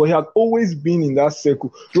those stuff. But he had always been in that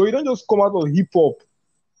circle. So you don't just come out of hip hop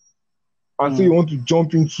and say you want to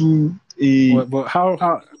jump into a But how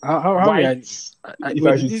white, if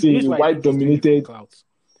I should this say, is a why I white think he's doing it for dominated clout.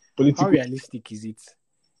 How political. realistic is it?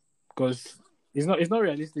 Because it's not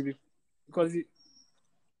realistic because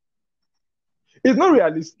It's not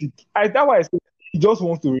realistic. That's why I say he just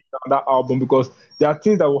wants to release that album, because there are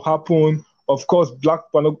things that will happen. Of course,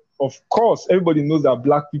 of course, everybody knows that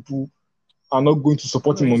black people are not going to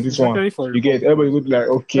support him on this it's one. actually for You get, Republicans. everybody would be like, That's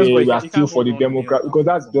why okay, we are you still can't for even the run on any Democrat, other because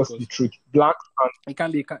that's platform just the because truth. Black and it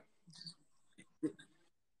can't be.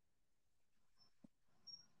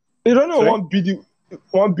 he's running on Sorry,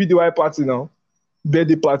 one BDY party now,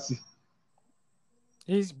 birthday party.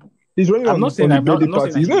 he's. He's running I'm not saying on the birthday I'm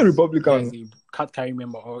not saying party. that He's not a he has Republican. a card carrying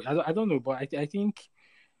member or I don't know, but I think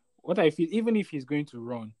what I feel, even if he's going to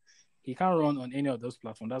run, he can't run on any of those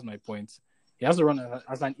platforms. That's my point. He has to run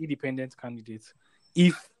as an independent candidate.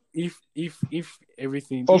 If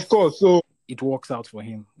everything, Of course, so it works out for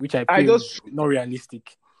him, which I I feel is just not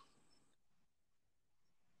realistic.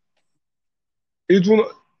 it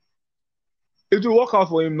will work out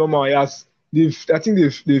for him normal. Yes, I think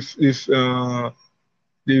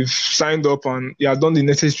they've signed up and he has done the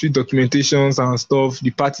necessary documentations and stuff.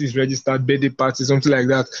 The party is registered, birthday party, something like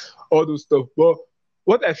that, all those stuff. But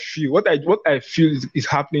what I feel is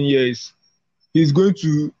happening here is he's going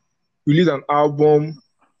to release an album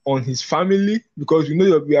on his family, because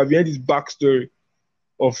we have heard his backstory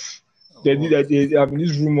of there have been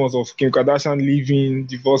these rumors of Kim Kardashian leaving,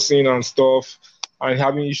 divorcing and stuff, and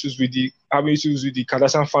having issues with the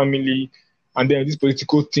Kardashian family, and then this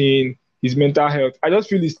political thing, his mental health. I just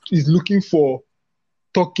feel he's looking for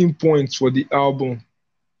talking points for the album.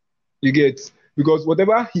 You get, because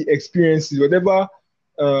whatever he experiences, whatever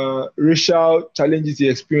racial challenges he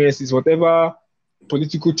experiences, whatever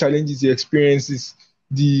political challenges he experiences,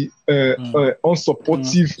 the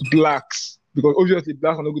unsupportive blacks, because obviously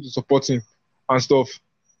blacks are not going to support him and stuff.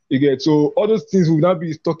 You get, so all those things will not be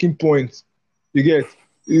his talking points. You get,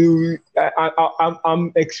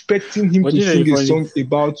 I'm expecting him But to you know the sing a funny. song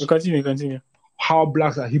about Continue. how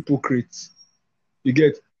blacks are hypocrites. You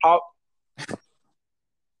get, how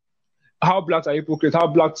blacks are hypocrites, how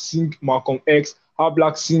blacks sing Malcolm X, how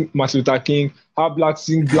blacks sing Martin Luther King, how blacks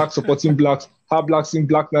sing black supporting blacks, how blacks sing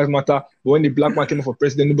Black Lives Matter. But when the black man came up for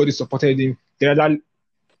president, nobody supported him.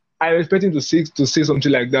 I expect him to say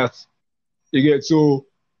something like that. You get, so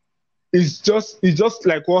it's just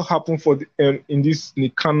like what happened for in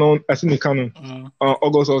the canon. I think the canon,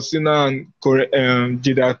 August Osina and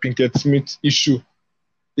Jada Pinkett Smith issue.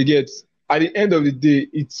 You get, at the end of the day,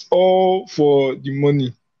 it's all for the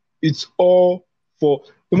money. It's all for,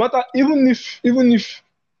 no matter, even if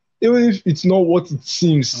it's not what it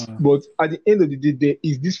seems, but at the end of the day, there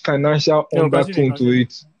is this financial No, undertone to continue.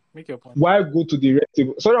 it. Make your point. Why go to the red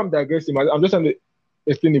table? Sorry, I'm digressing. I'm just trying to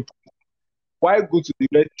explain it. Why go to the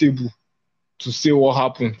red table to say what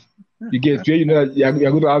happened? You get, where that you're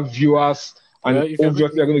going to have viewers and Well, obviously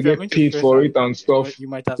they're going if to you're going get to paid stress for out, it and well, stuff. you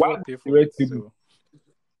might as Why well not pay the for red it. table? So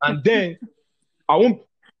And then I won't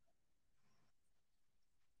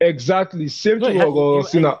exactly same no, thing with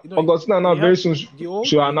Augustina. Augustina now he very had soon should the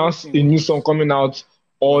whole announce thing a new song coming out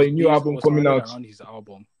or a new album was coming surrounded out. around his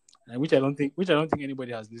album, and which I don't think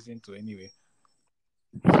anybody has listened to anyway.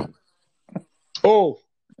 Oh,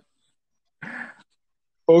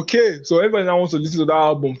 okay. So everybody now wants to listen to that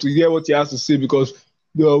album to hear what he has to say because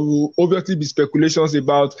there will obviously be speculations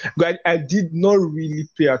about. But I did not really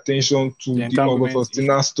pay attention The to the entanglement issue.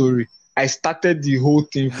 Augustina story. I started the whole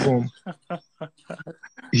thing from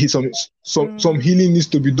some healing needs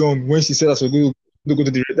to be done when she said that we're going to go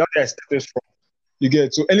to the that's where I started from. You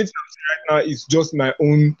get so anything I'm saying right now is just my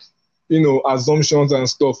own, assumptions and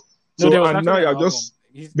stuff. No, there So was and now actually an you've album. just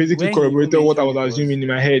basically When he even corroborated what I mentioned it was was assuming in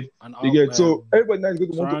my head. an You get so everybody now is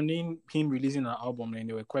going to want to. surrounding him releasing an album, and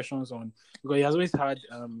there were questions on because he has always had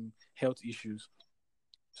health issues.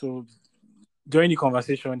 So during the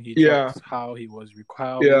conversation, he Yeah, talked how he was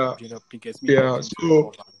required. yeah, Pinkett Smith yeah. helped him to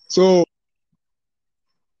recover. So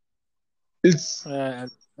it's I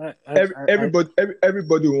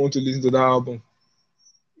everybody will want to listen to that album.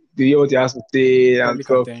 They hear what he has to say and public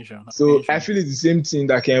stuff. attention. So I feel it's the same thing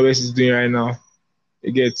that Kanye West is doing right now.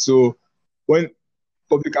 You get so when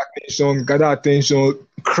public attention, gather attention,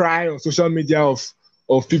 cry on social media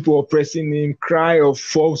of people oppressing him, cry of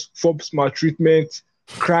Forbes maltreatment,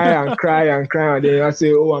 cry and cry and cry, and then I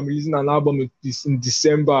say, oh, I'm releasing an album in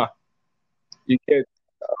December. You get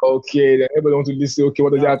okay, then everybody want to listen. Okay,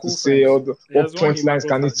 what does he have to say? Friends. What There's one in punchlines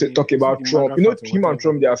can he talk about Trump? You know, him and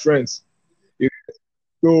Trump, they are friends.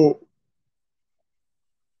 So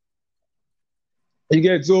you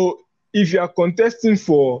get so if you are contesting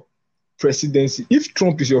for presidency, if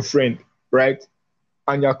Trump is your friend, right,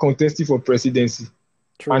 and you are contesting for presidency,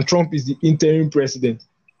 True. and Trump is the interim president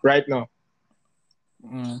right now,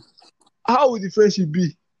 how will the friendship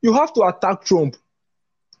be? You have to attack Trump.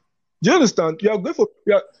 Do you understand? You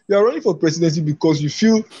are running for presidency because you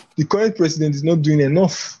feel the current president is not doing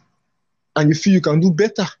enough, and you feel you can do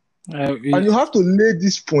better. And you have to lay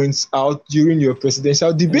these points out during your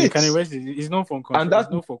presidential debates. Kanye West is known for control. And that's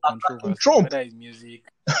known for controversy, Trump. whether it's music,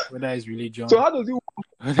 whether it's religion. So how does he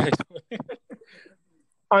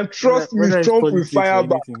and trust me, Trump will fire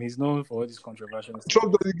back. He's known for all these controversial stuff.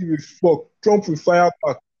 Trump doesn't give a fuck. Trump will fire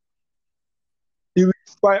back. He will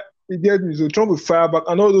fire. You get me? So Trump will fire back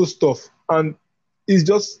and all those stuff. And there's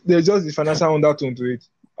just the financial undertone to it,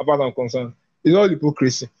 apart from concern. It's all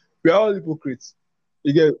hypocrisy. We are all hypocrites.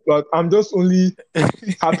 You get, but I'm just only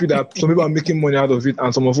happy that some people are making money out of it,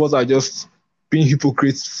 and some of us are just being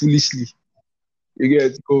hypocrites foolishly. You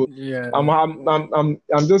get, so yeah.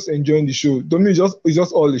 I'm just enjoying the show. Don't mean it's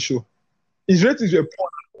just all the show. His ratings were poor.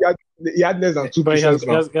 He had less than 2%. He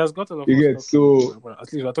has got a lot of you get, so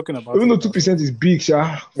at least we're talking about. Even though 2% is big,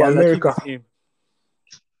 for America.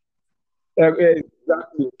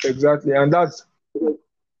 Exactly, and that's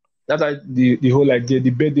like the whole idea, the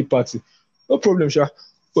birthday party. No problem,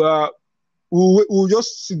 but we'll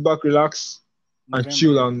just sit back, relax, and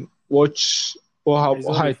chill and watch how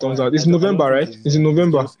it turns out. It's November, right? It's in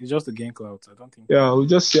November. It's just a game cloud. I don't think. Yeah, we'll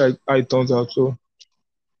just see how it turns out. So,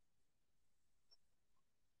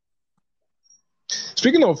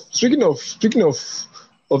 speaking of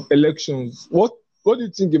elections, what do you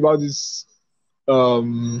think about this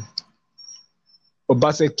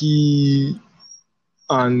Obaseki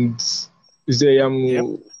and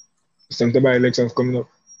Zeyamu September elections coming up?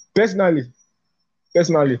 Personally,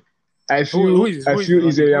 I feel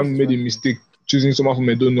Zeyamu made a mistake choosing someone from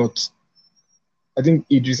Edo North. I think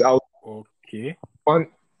Idris Audu. Okay. One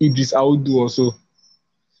Idris Audu also.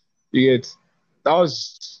 You get that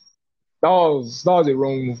was a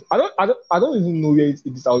wrong move. I don't even know where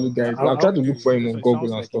Idris Audu guys. I'm trying to look for him on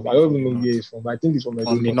Google and stuff. I don't even know where he's from. I think he's from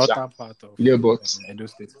Edo North. The northern part of Edo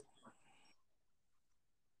State.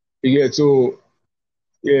 Yeah, so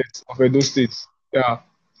yes, of Edo State. Yeah.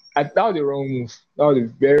 That was a wrong move. That was a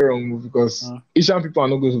very wrong move because Asian people are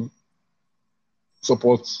not going to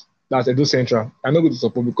support that Edo Central. I'm not going to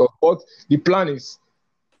support because what the plan is,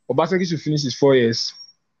 Obaseki should finish his 4 years,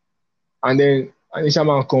 and then an Asian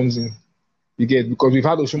man comes in. You get, because we've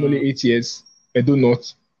had Oshomole 8 years, Edo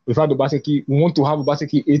North. We've had Obaseki. We want to have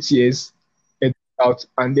Obaseki 8 years, Edo out,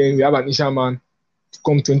 and then we have an Asian man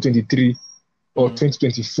come 2023 or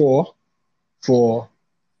 2024 for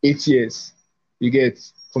 8 years. You get,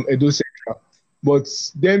 from Edo Central. But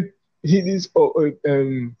then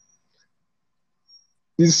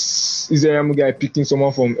this is a guy picking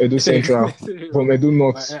someone from Edo Central, from Edo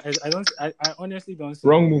North. I honestly don't see.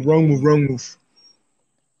 Wrong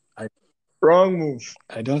move.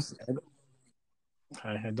 I don't.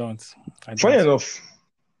 I don't. Funny enough,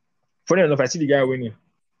 I see the guy winning.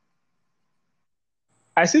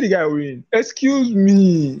 Excuse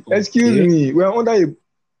me. Okay. We're under a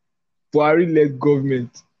Buhari-led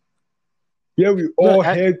government. Yeah, we No, all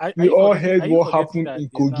heard are you what forgetting happened that in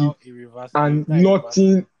it's Kogi, now a reverse? and It's not a reverse.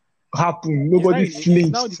 nothing happened. Nobody It's now the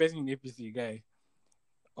flinched. person in APC guy.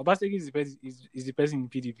 Obaseki is the person in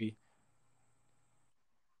PDP.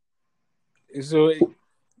 So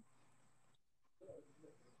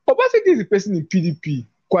Obaseki is the person in PDP,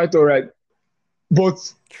 quite all right.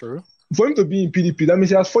 But true. for him to be in PDP, that means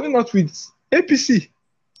he has fallen out with APC.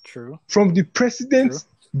 True. From the president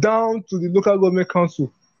down to the local government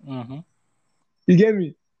council. Mm-hmm. You get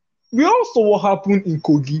me? We all saw what happened in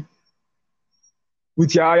Kogi with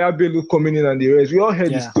Yahaya Bello coming in and the rest. We all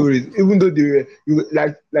heard the stories, even though they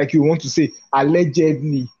were like you want to say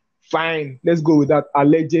allegedly. Fine, let's go with that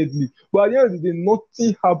allegedly. But at the end of the day,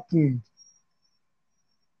 nothing happened.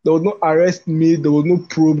 There was no arrest made. There was no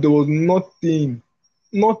probe. There was nothing.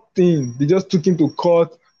 Nothing. They just took him to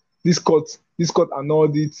court. This court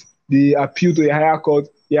annulled it. They appealed to the higher court.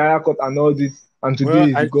 The higher court annulled it. And today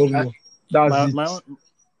is the governor. That's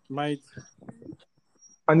it.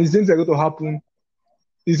 And these things are going to happen.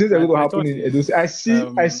 These things are going to happen in Edo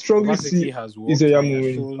State. I strongly see Iseyamu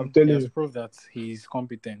winning. I'm telling you. He has proved that he's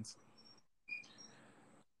competent.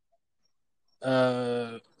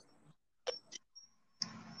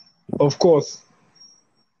 Of course.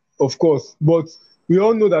 But we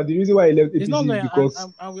all know that the reason why he left APC is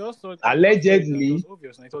because and we also allegedly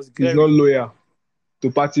he's not loyal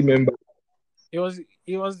to party members. It was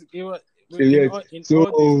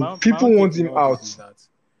so people want him out. So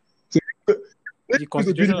the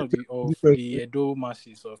concentration of the Edo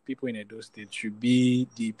masses, of people in Edo State, should be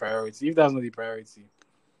the priority. If that's not the priority,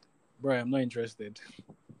 bro, I'm not interested.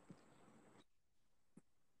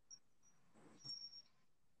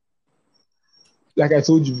 Like I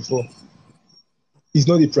told you before, it's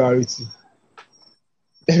not the priority.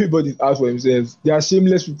 Everybody's out for themselves. They are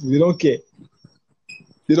shameless people. They don't care.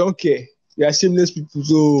 They are shameless people.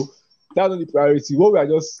 So that's not the priority. What we are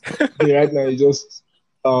just doing right now is just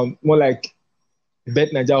more like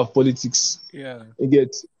bet Nigeria of politics. Yeah. You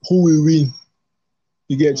get who will win.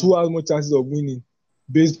 You get who has more chances of winning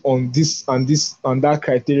based on this and that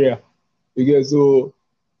criteria. You get, so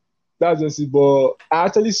that's just it. But I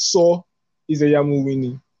actually saw Iseyamu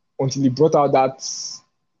winning until he brought out that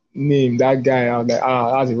name, that guy. I was like,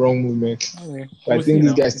 that's the wrong movement. Okay. I think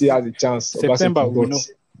this guy still has a chance. September, we know.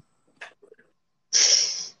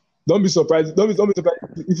 Don't be surprised. Don't be surprised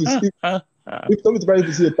if you see. Don't be surprised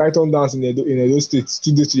to see a python dance in Edo State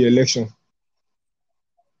 2 days to the election.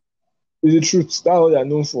 It's the truth. That's what they are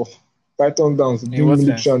known for. Python dance, doing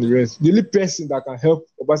military and the rest. The only person that can help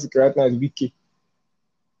Obaseki right now is Wike.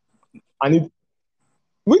 And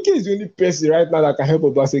Wike is the only person right now that can help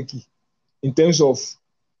Obaseki in terms of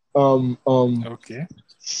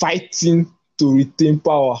fighting to retain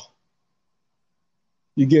power.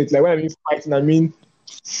 You get, like when I mean fighting, I mean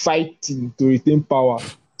fighting to retain power,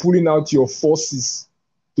 pulling out your forces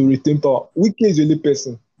to retain power. Wike is the only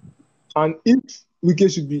person. And if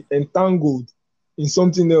Wike should be entangled in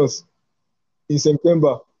something else in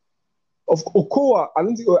September, of Okowa, I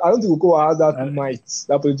don't think Okowa has that might,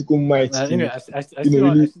 that political might to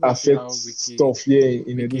really affect stuff here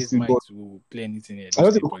in Edo State. But will play anything in Edo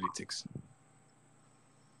State politics.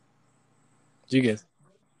 Do you get?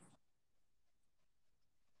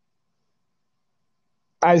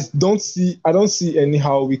 I don't see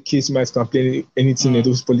anyhow Wike's might can play anything in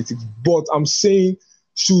those politics. But I'm saying,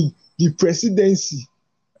 should the presidency,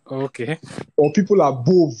 or people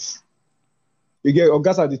above, you get, or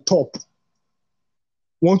guys at the top,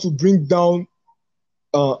 want to bring down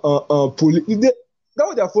police. That's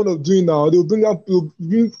what they're fond of doing now. They'll bring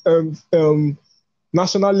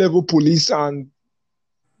national level police and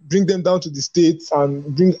bring them down to the states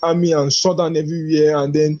and bring army and shut down everywhere,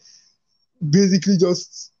 and then basically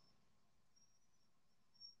just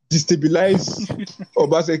destabilize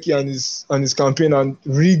Obaseki and his campaign and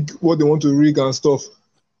rig what they want to rig and stuff.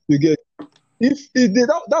 You get, if they,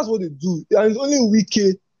 that's what they do. And it's only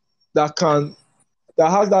Wike that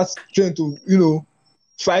has that strength to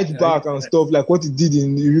fight back and stuff, like what he did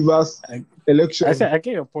in the Rivers election. I get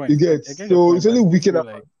your point. You get, so it's only Wike that.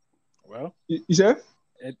 Like, well, you said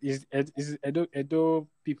it's Edo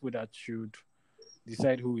people that should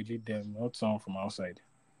decide who will lead them, not someone from outside.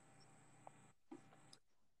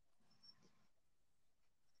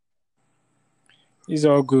 It's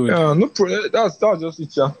all good. No problem. That's just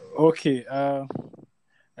it, yeah. Okay. I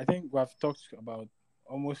think we've talked about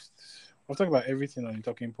everything on the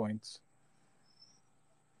talking points.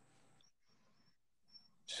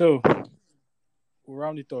 So we'll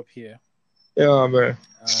round it up here. Yeah, man.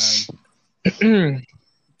 And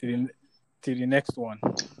to the next one.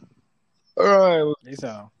 All right.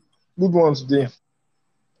 Lisa. Good one today.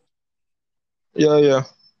 Yeah.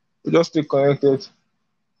 We just stay connected.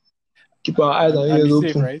 Keep our eyes and ears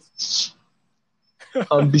open. Safe, right?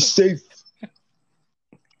 And be safe.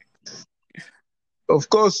 Of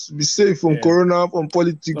course, be safe from corona, from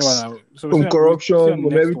politics, from corruption,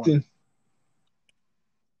 from everything.